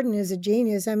Neil Jordan is a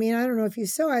genius. I mean, I don't know if you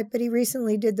saw it, but he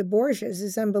recently did The Borgias,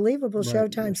 this unbelievable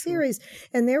Showtime series.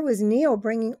 And there was Neil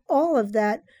bringing all of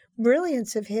that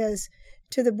brilliance of his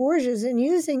to the Borgias and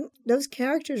using those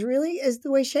characters really as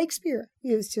the way Shakespeare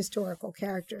used historical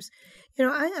characters.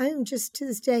 I am just to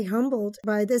this day humbled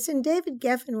by this. And David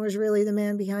Geffen was really the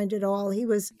man behind it all. He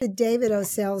was the David O.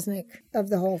 Selznick of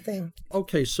the whole thing.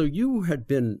 Okay, so you had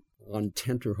been on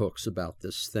tenterhooks about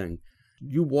this thing.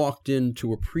 You walked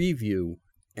into a preview,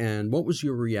 and what was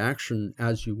your reaction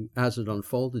as it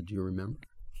unfolded? Do you remember?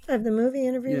 Of the movie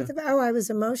Interview with the... Oh, I was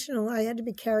emotional. I had to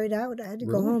be carried out. I had to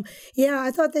go home. Yeah,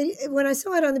 I thought when I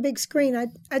saw it on the big screen,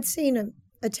 I'd seen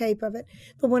a tape of it.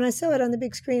 But when I saw it on the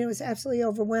big screen, it was absolutely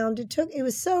overwhelmed. It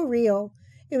was so real.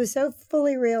 It was so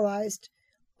fully realized.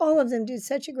 All of them did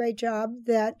such a great job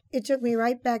that it took me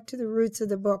right back to the roots of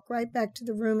the book, right back to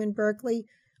the room in Berkeley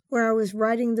where I was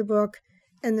writing the book,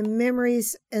 and the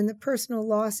memories and the personal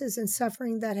losses and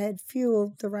suffering that had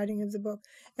fueled the writing of the book.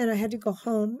 And I had to go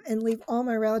home and leave all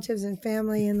my relatives and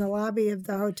family in the lobby of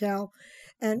the hotel.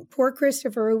 And poor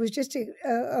Christopher, who was just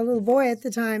a little boy at the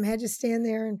time, had to stand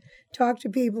there and talk to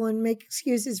people and make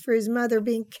excuses for his mother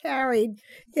being carried,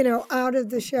 out of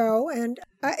the show. And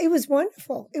it was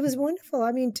wonderful. It was wonderful.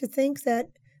 I mean, to think that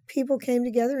people came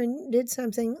together and did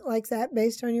something like that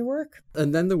based on your work.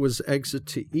 And then there was Exit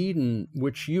to Eden,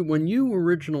 which when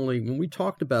we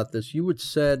talked about this, you had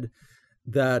said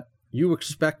that you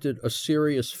expected a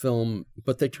serious film,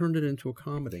 but they turned it into a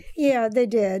comedy. Yeah, they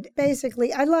did.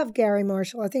 Basically, I love Gary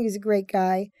Marshall. I think he's a great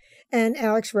guy. And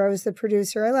Alex Rose, the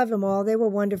producer. I love them all. They were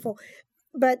wonderful.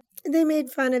 But they made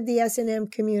fun of the S&M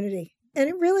community. And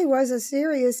it really was a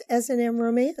serious S&M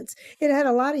romance. It had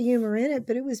a lot of humor in it,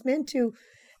 but it was meant to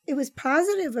it was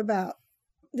positive about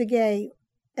the gay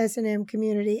S&M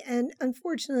community, and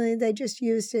unfortunately they just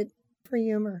used it for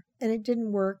humor, and it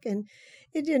didn't work, and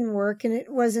it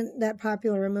wasn't that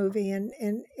popular a movie, and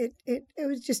it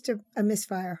was just a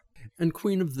misfire. And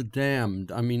Queen of the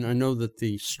Damned, I mean, I know that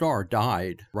the star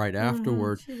died right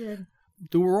afterward. She did.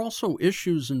 There were also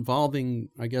issues involving,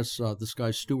 I guess, this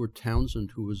guy Stuart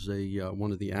Townsend, who was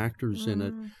one of the actors in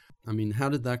it. I mean, how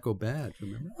did that go bad,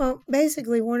 remember? Well,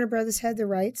 basically, Warner Brothers had the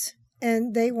rights,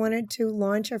 and they wanted to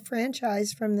launch a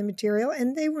franchise from the material,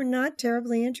 and they were not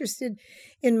terribly interested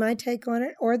in my take on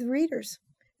it or the readers.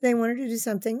 They wanted to do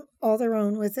something all their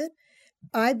own with it.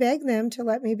 I begged them to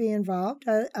let me be involved.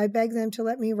 I begged them to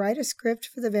let me write a script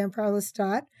for the Vampire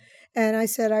Lestat, and I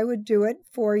said I would do it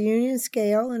for union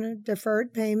scale and a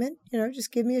deferred payment.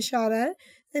 Just give me a shot at it.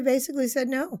 They basically said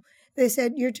no. They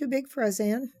said, you're too big for us,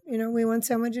 Anne. We want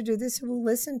someone to do this who will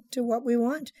listen to what we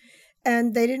want.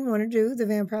 And they didn't want to do the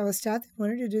Vampire Lestat. They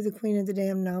wanted to do the Queen of the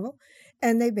Damned novel.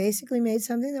 And they basically made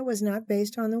something that was not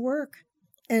based on the work.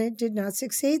 And it did not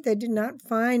succeed. They did not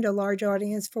find a large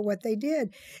audience for what they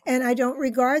did. And I don't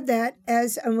regard that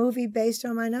as a movie based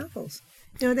on my novels.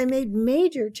 They made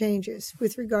major changes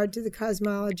with regard to the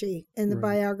cosmology and the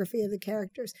biography of the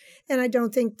characters. And I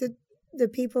don't think that the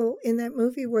people in that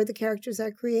movie were the characters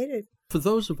I created. For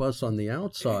those of us on the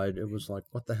outside, it was like,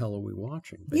 what the hell are we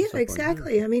watching? Yeah,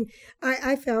 exactly. I mean,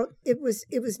 I felt it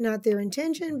was not their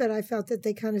intention, but I felt that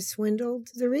they kind of swindled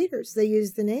the readers. They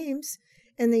used the names,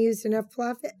 and they used enough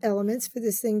plot elements for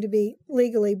this thing to be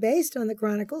legally based on the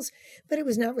Chronicles, but it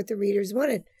was not what the readers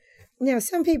wanted. Now,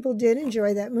 some people did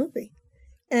enjoy that movie,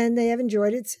 and they have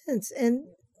enjoyed it since. And,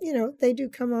 they do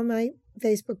come on my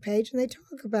Facebook page and they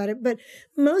talk about it, but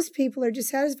most people are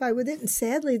dissatisfied with it, and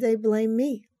sadly, they blame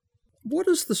me. What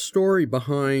is the story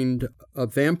behind a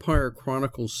Vampire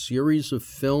Chronicles series of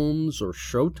films or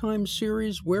Showtime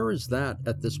series? Where is that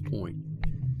at this point?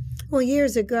 Well,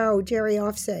 years ago, Jerry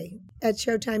Offsay at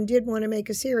Showtime did want to make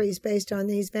a series based on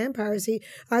these vampires.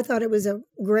 I thought it was a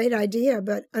great idea,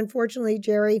 but unfortunately,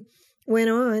 Jerry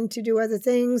went on to do other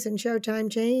things, and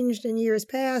Showtime changed, and years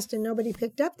passed, and nobody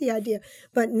picked up the idea.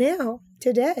 But now,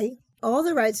 today, all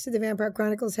the rights to the Vampire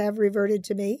Chronicles have reverted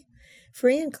to me,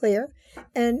 free and clear,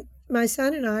 and my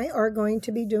son and I are going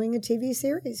to be doing a TV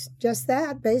series, just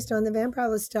that, based on the Vampire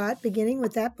Lestat, beginning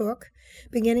with that book,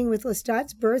 beginning with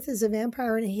Lestat's birth as a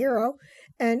vampire and a hero,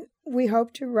 and we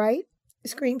hope to write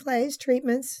screenplays,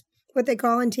 treatments, what they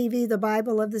call in TV the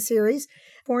Bible of the series,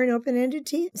 for an open-ended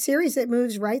series that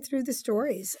moves right through the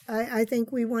stories. I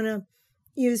think we want to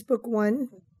use book one,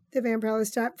 The Vampire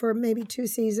Lestat, for maybe 2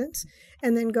 seasons,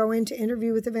 and then go into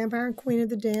Interview with the Vampire and Queen of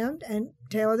the Damned and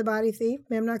Tale of the Body Thief,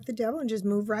 Memnoch the Devil, and just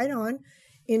move right on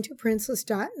into Prince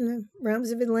Lestat and the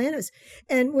realms of Atlantis.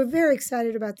 And we're very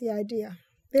excited about the idea.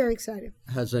 Very excited.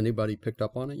 Has anybody picked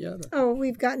up on it yet? Oh,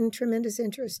 we've gotten tremendous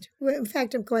interest. In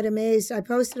fact, I'm quite amazed. I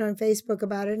posted on Facebook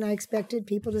about it, and I expected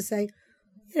people to say,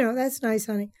 that's nice,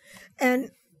 honey. And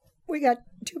we got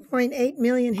 2.8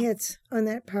 million hits on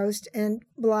that post, and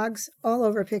blogs all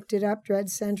over picked it up, Dread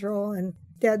Central and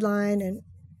Deadline and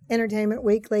Entertainment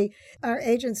Weekly. Our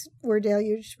agents were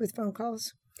deluged with phone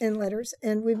calls and letters,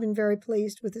 and we've been very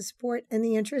pleased with the support and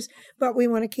the interest. But we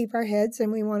want to keep our heads,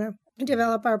 and we want to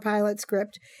develop our pilot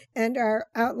script and our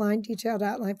detailed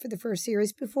outline for the first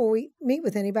series before we meet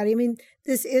with anybody. I mean,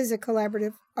 this is a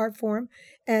collaborative art form,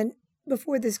 and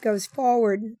before this goes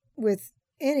forward with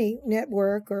any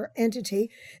network or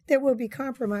entity, there will be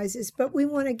compromises, but we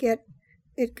want to get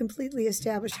it completely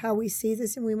established how we see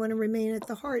this, and we want to remain at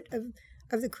the heart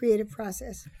of the creative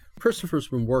process. Christopher's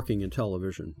been working in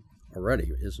television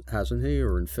already, hasn't he,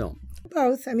 or in film?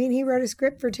 Both. I mean, he wrote a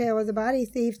script for Tale of the Body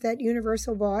Thief that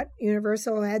Universal bought.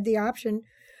 Universal had the option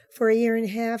for a year and a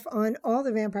half on all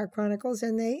the Vampire Chronicles,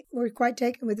 and they were quite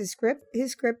taken with his script.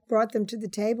 His script brought them to the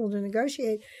table to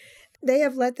negotiate. They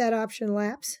have let that option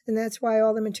lapse, and that's why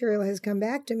all the material has come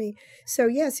back to me. So,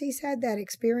 yes, he's had that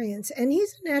experience, and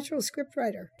he's a natural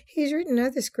scriptwriter. He's written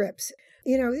other scripts.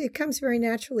 It comes very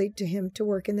naturally to him to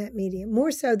work in that medium,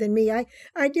 more so than me.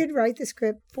 I did write the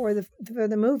script for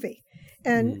the movie,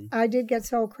 and I did get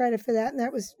sole credit for that, and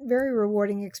that was a very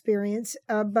rewarding experience.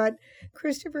 But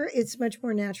Christopher, it's much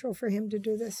more natural for him to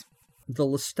do this. The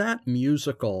Lestat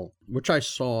musical, which I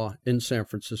saw in San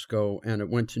Francisco, and it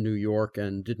went to New York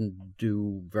and didn't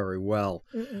do very well.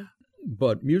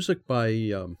 But music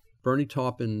by Bernie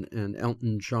Taupin and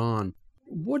Elton John.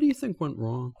 What do you think went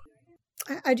wrong?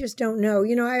 I just don't know.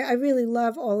 I really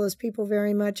love all those people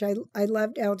very much. I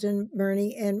loved Elton,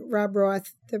 Bernie, and Rob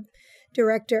Roth, the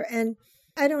director. And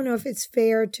I don't know if it's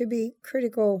fair to be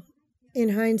critical in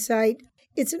hindsight.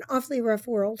 It's an awfully rough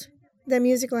world. the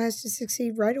musical has to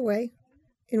succeed right away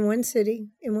in one city,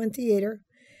 in one theater,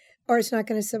 or it's not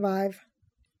going to survive.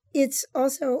 It's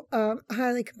also a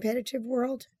highly competitive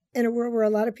world, and a world where a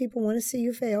lot of people want to see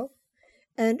you fail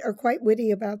and are quite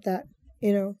witty about that,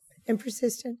 and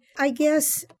persistent. I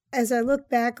guess as I look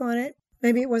back on it,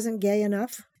 maybe it wasn't gay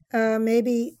enough.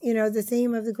 Maybe, the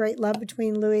theme of the great love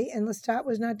between Louis and Lestat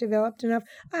was not developed enough.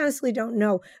 I honestly don't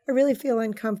know. I really feel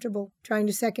uncomfortable trying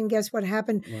to second guess what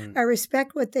happened. Right. I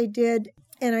respect what they did,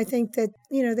 and I think that,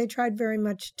 they tried very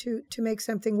much to make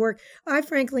something work. I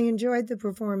frankly enjoyed the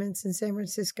performance in San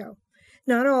Francisco.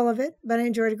 Not all of it, but I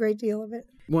enjoyed a great deal of it.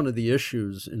 One of the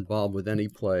issues involved with any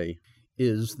play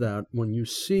is that when you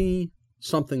see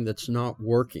something that's not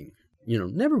working,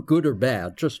 never good or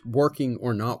bad, just working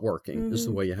or not working is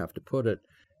the way you have to put it.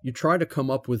 You try to come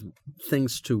up with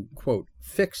things to, quote,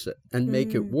 fix it and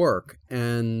make it work.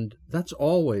 And that's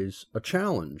always a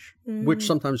challenge, which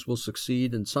sometimes will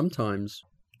succeed and sometimes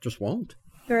just won't.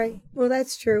 Right. Well,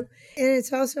 that's true. And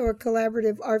it's also a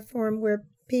collaborative art form where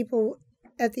people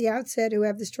at the outset who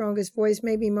have the strongest voice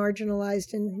may be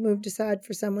marginalized and moved aside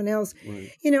for someone else. Right.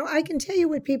 I can tell you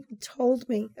what people told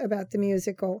me about the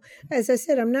musical. As I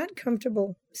said, I'm not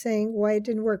comfortable saying why it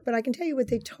didn't work, but I can tell you what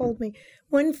they told me.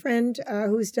 One friend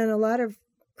who's done a lot of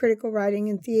critical writing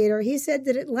in theater, he said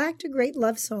that it lacked a great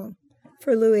love song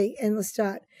for Louis and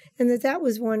Lestat, and that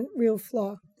was one real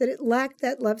flaw, that it lacked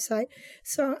that love song.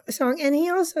 And he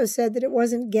also said that it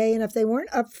wasn't gay enough. They weren't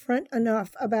upfront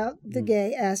enough about the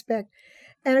gay aspect.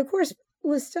 And of course,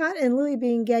 Lestat and Louis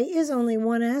being gay is only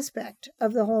one aspect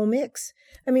of the whole mix.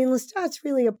 I mean, Lestat's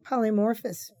really a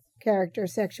polymorphous character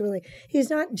sexually. He's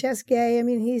not just gay. I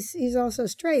mean, he's also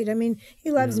straight. I mean,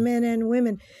 he loves men and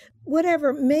women.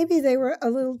 Whatever, maybe they were a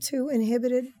little too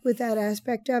inhibited with that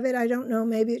aspect of it. I don't know.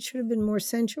 Maybe it should have been more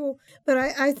sensual. But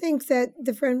I think that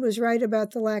the friend was right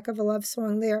about the lack of a love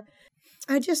song there.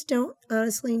 I just don't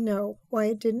honestly know why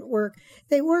it didn't work.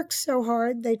 They worked so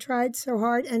hard. They tried so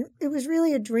hard. And it was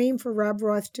really a dream for Rob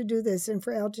Roth to do this and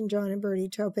for Elton John and Bertie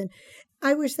Taupin.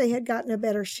 I wish they had gotten a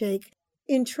better shake.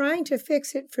 In trying to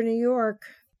fix it for New York,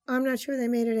 I'm not sure they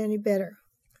made it any better.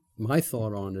 My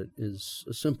thought on it is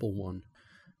a simple one.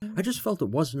 I just felt it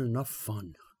wasn't enough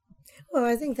fun. Well,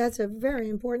 I think that's a very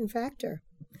important factor.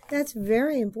 That's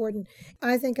very important.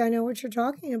 I think I know what you're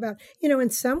talking about. In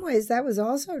some ways, that was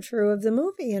also true of the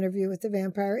movie Interview with the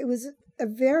Vampire. It was a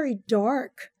very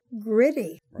dark,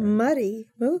 gritty, muddy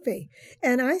movie.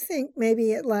 And I think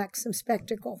maybe it lacked some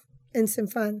spectacle and some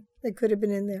fun that could have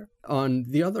been in there. On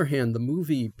the other hand, the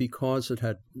movie, because it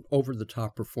had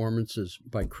over-the-top performances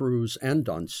by Cruise and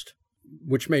Dunst,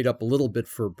 which made up a little bit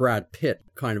for Brad Pitt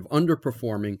kind of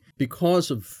underperforming, because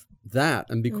of that,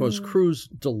 and because Cruise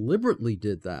deliberately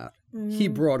did that, he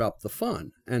brought up the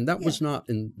fun, and that was not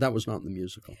in the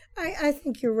musical. I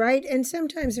think you're right, and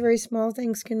sometimes very small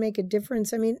things can make a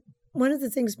difference. I mean, one of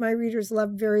the things my readers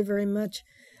love very, very much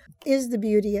is the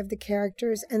beauty of the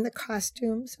characters and the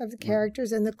costumes of the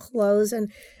characters and the clothes.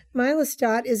 And my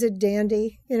Lestat is a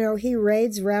dandy. He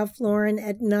raids Ralph Lauren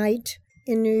at night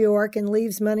in New York and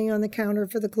leaves money on the counter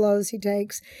for the clothes he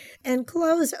takes. And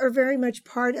clothes are very much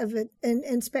part of it,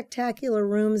 and spectacular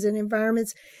rooms and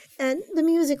environments. And the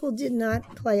musical did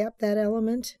not play up that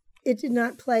element. It did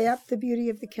not play up the beauty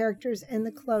of the characters and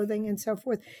the clothing and so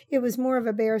forth. It was more of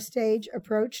a bare stage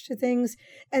approach to things,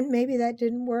 and maybe that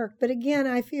didn't work. But again,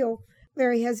 I feel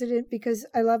very hesitant because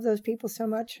I love those people so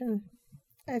much, and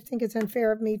I think it's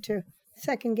unfair of me to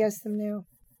second guess them now.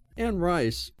 Anne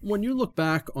Rice, when you look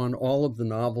back on all of the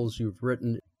novels you've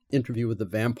written, Interview with the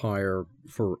Vampire,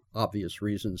 for obvious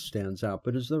reasons, stands out.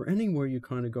 But is there anywhere you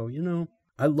kind of go,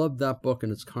 I love that book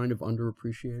and it's kind of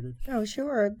underappreciated? Oh,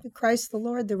 sure. Christ the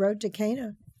Lord, The Road to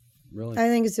Cana. Really? I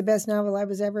think it's the best novel I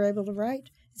was ever able to write.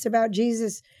 It's about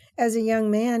Jesus as a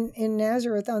young man in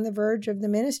Nazareth on the verge of the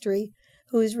ministry,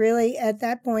 who's really at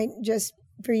that point just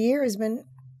for years been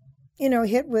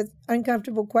hit with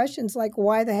uncomfortable questions like,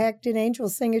 why the heck did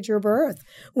angels sing at your birth?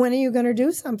 When are you going to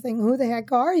do something? Who the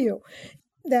heck are you?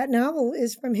 That novel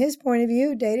is from his point of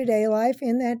view, day-to-day life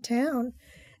in that town.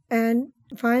 And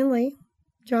finally,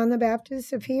 John the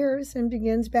Baptist appears and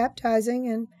begins baptizing,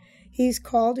 and he's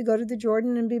called to go to the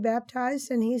Jordan and be baptized,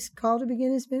 and he's called to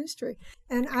begin his ministry.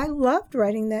 And I loved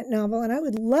writing that novel, and I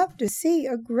would love to see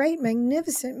a great,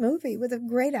 magnificent movie with a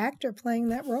great actor playing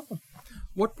that role.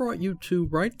 What brought you to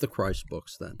write the Christ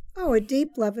books then? Oh, a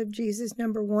deep love of Jesus,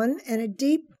 number one, and a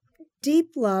deep, deep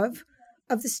love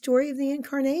of the story of the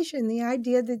incarnation, the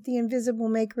idea that the invisible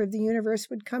maker of the universe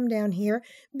would come down here,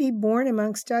 be born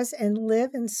amongst us, and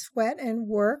live and sweat and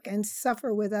work and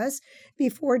suffer with us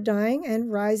before dying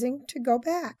and rising to go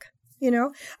back.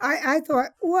 I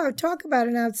thought, whoa, talk about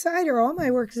an outsider. All my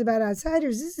work is about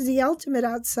outsiders. This is the ultimate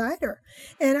outsider.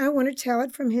 And I want to tell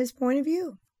it from his point of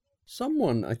view.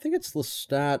 Someone, I think it's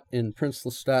Lestat in Prince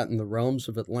Lestat in The Realms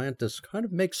of Atlantis, kind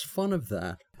of makes fun of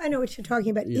that. I know what you're talking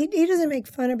about. Yeah. He doesn't make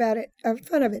fun of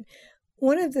it.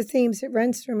 One of the themes that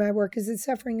runs through my work is that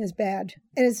suffering is bad,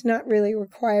 and it's not really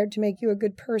required to make you a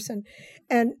good person.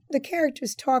 And the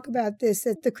characters talk about this,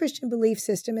 that the Christian belief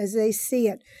system, as they see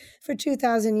it for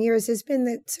 2,000 years, has been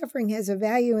that suffering has a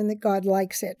value and that God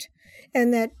likes it,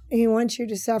 and that he wants you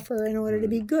to suffer in order to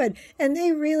be good. And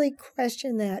they really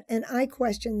question that, and I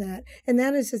question that. And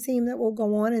that is a theme that will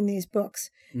go on in these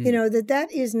books, that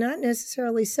is not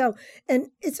necessarily so. And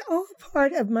it's all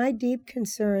part of my deep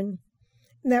concern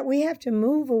that we have to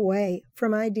move away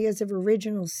from ideas of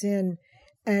original sin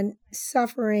and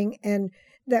suffering, and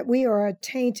that we are a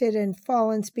tainted and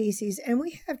fallen species, and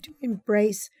we have to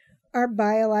embrace our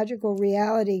biological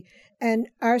reality and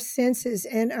our senses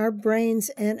and our brains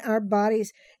and our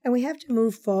bodies, and we have to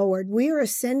move forward. We are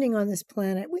ascending on this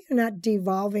planet. We are not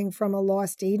devolving from a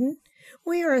lost Eden.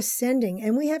 We are ascending,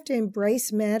 and we have to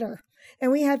embrace matter,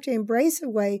 and we have to embrace a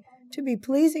way to be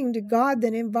pleasing to God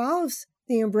that involves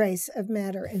the embrace of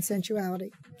matter and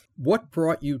sensuality. What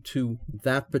brought you to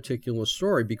that particular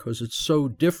story? Because it's so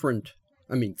different.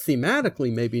 I mean,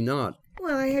 thematically, maybe not.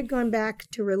 Well, I had gone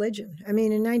back to religion. I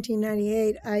mean, in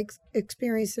 1998, I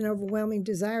experienced an overwhelming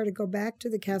desire to go back to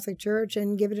the Catholic Church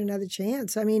and give it another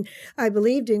chance. I mean, I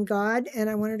believed in God, and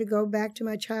I wanted to go back to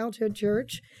my childhood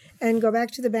church and go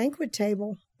back to the banquet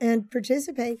table and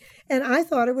participate. And I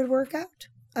thought it would work out.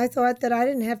 I thought that I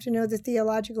didn't have to know the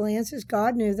theological answers.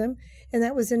 God knew them, and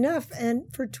that was enough.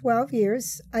 And for 12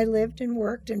 years, I lived and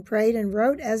worked and prayed and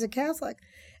wrote as a Catholic.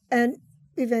 And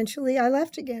eventually, I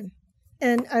left again.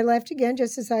 And I left again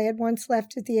just as I had once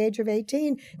left at the age of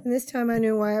 18. And this time I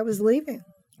knew why I was leaving.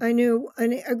 I knew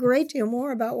a great deal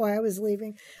more about why I was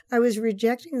leaving. I was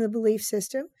rejecting the belief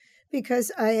system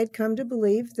because I had come to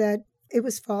believe that it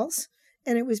was false,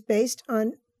 and it was based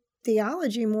on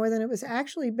theology more than it was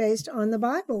actually based on the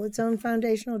Bible, its own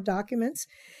foundational documents.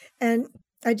 And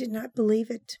I did not believe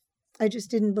it. I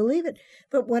just didn't believe it.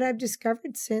 But what I've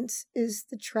discovered since is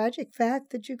the tragic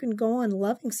fact that you can go on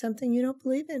loving something you don't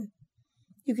believe in.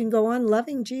 You can go on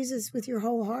loving Jesus with your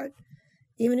whole heart,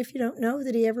 even if you don't know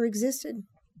that he ever existed.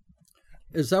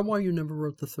 Is that why you never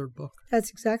wrote the third book? That's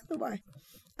exactly why.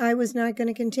 I was not going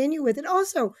to continue with it.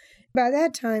 Also, by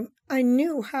that time, I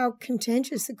knew how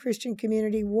contentious the Christian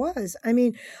community was. I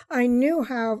mean, I knew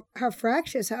how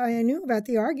fractious, I knew about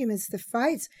the arguments, the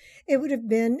fights. It would have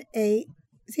been a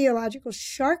theological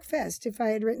shark fest if I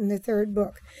had written the third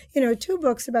book. 2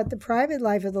 books about the private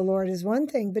life of the Lord is one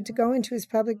thing, but to go into his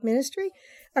public ministry,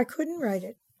 I couldn't write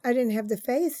it. I didn't have the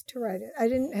faith to write it. I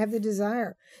didn't have the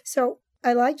desire. So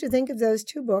I like to think of those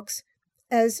 2 books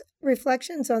as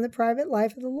reflections on the private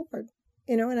life of the Lord,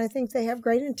 and I think they have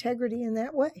great integrity in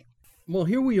that way. Well,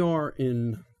 here we are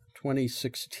in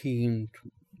 2016,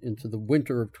 into the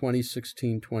winter of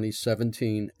 2016,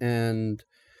 2017, and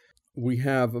we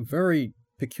have a very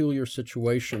peculiar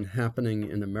situation happening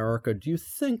in America. Do you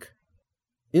think,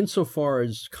 insofar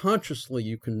as consciously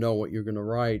you can know what you're going to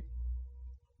write,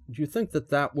 do you think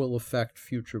that will affect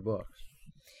future books?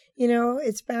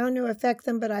 It's bound to affect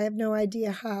them, but I have no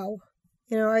idea how.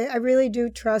 I really do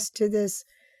trust to this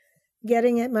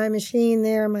getting at my machine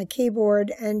there, my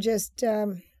keyboard, and just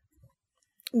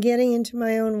getting into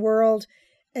my own world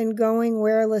and going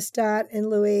where Lestat and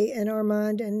Louis and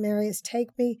Armand and Marius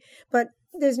take me. But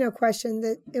there's no question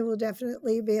that it will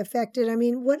definitely be affected. I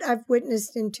mean, what I've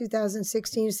witnessed in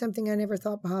 2016 is something I never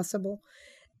thought possible.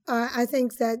 I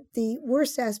think that the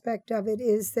worst aspect of it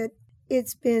is that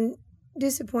it's been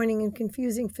disappointing and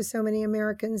confusing for so many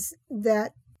Americans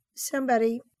that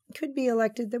somebody could be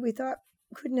elected that we thought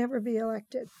could never be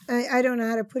elected. I don't know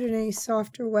how to put it in any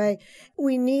softer way.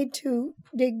 We need to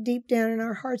dig deep down in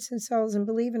our hearts and souls and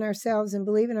believe in ourselves and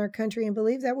believe in our country and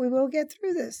believe that we will get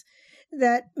through this,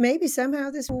 that maybe somehow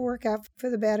this will work out for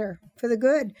the better, for the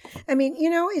good. I mean,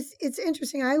 it's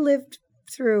interesting. I lived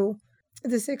through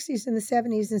the 60s and the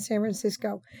 70s in San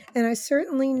Francisco, and I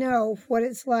certainly know what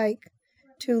it's like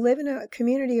to live in a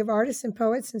community of artists and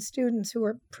poets and students who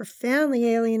are profoundly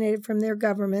alienated from their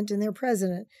government and their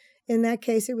president. In that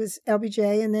case, it was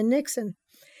LBJ and then Nixon.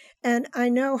 And I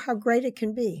know how great it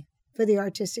can be for the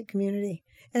artistic community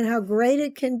and how great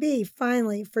it can be,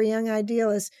 finally, for young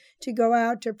idealists to go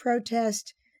out to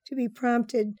protest, to be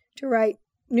prompted to write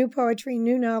new poetry,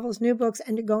 new novels, new books,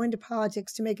 and to go into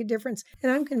politics to make a difference.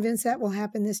 And I'm convinced that will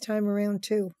happen this time around,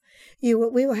 too. We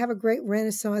will have a great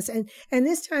renaissance. And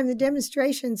this time the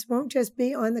demonstrations won't just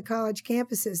be on the college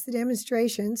campuses. The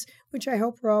demonstrations, which I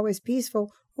hope are always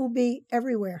peaceful, will be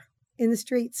everywhere in the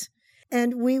streets.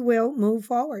 And we will move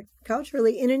forward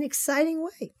culturally in an exciting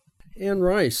way. Anne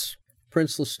Rice,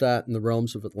 Prince Lestat and the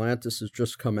Realms of Atlantis has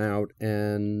just come out,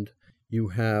 and you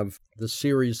have the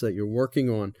series that you're working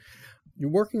on. You're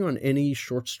working on any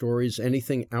short stories,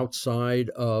 anything outside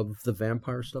of the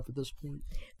vampire stuff at this point?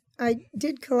 I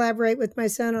did collaborate with my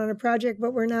son on a project,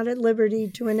 but we're not at liberty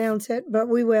to announce it, but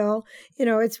we will.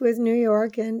 It's with New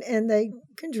York, and they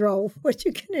control what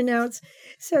you can announce.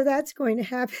 So that's going to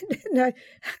happen. And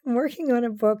I'm working on a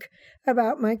book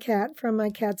about my cat from my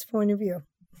cat's point of view.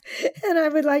 And I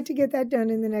would like to get that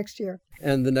done in the next year.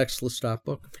 And the next Lestat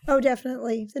book? Oh,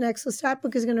 definitely. The next Lestat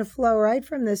book is going to flow right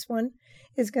from this one.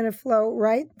 It's going to flow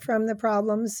right from the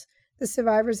problems, the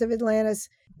survivors of Atlantis,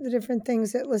 the different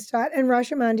things that Lestat and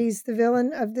Rashomandis, the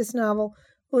villain of this novel,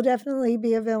 will definitely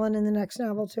be a villain in the next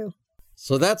novel, too.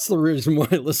 So that's the reason why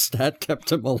Lestat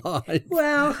kept him alive.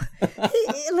 Well,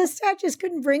 Lestat just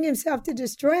couldn't bring himself to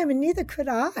destroy him, and neither could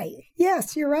I.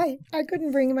 Yes, you're right. I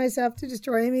couldn't bring myself to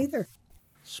destroy him either.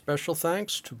 Special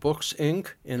thanks to Books, Inc.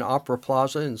 in Opera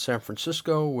Plaza in San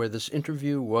Francisco, where this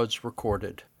interview was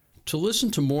recorded. To listen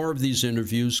to more of these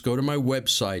interviews, go to my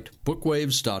website,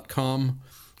 bookwaves.com,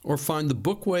 or find the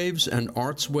Bookwaves and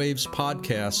Arts Waves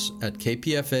podcasts at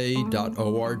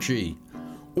kpfa.org.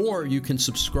 Or you can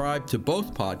subscribe to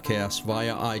both podcasts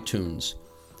via iTunes.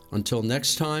 Until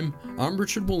next time, I'm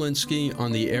Richard Wolinsky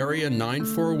on the Area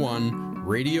 941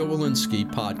 Radio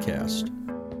Wolinsky podcast.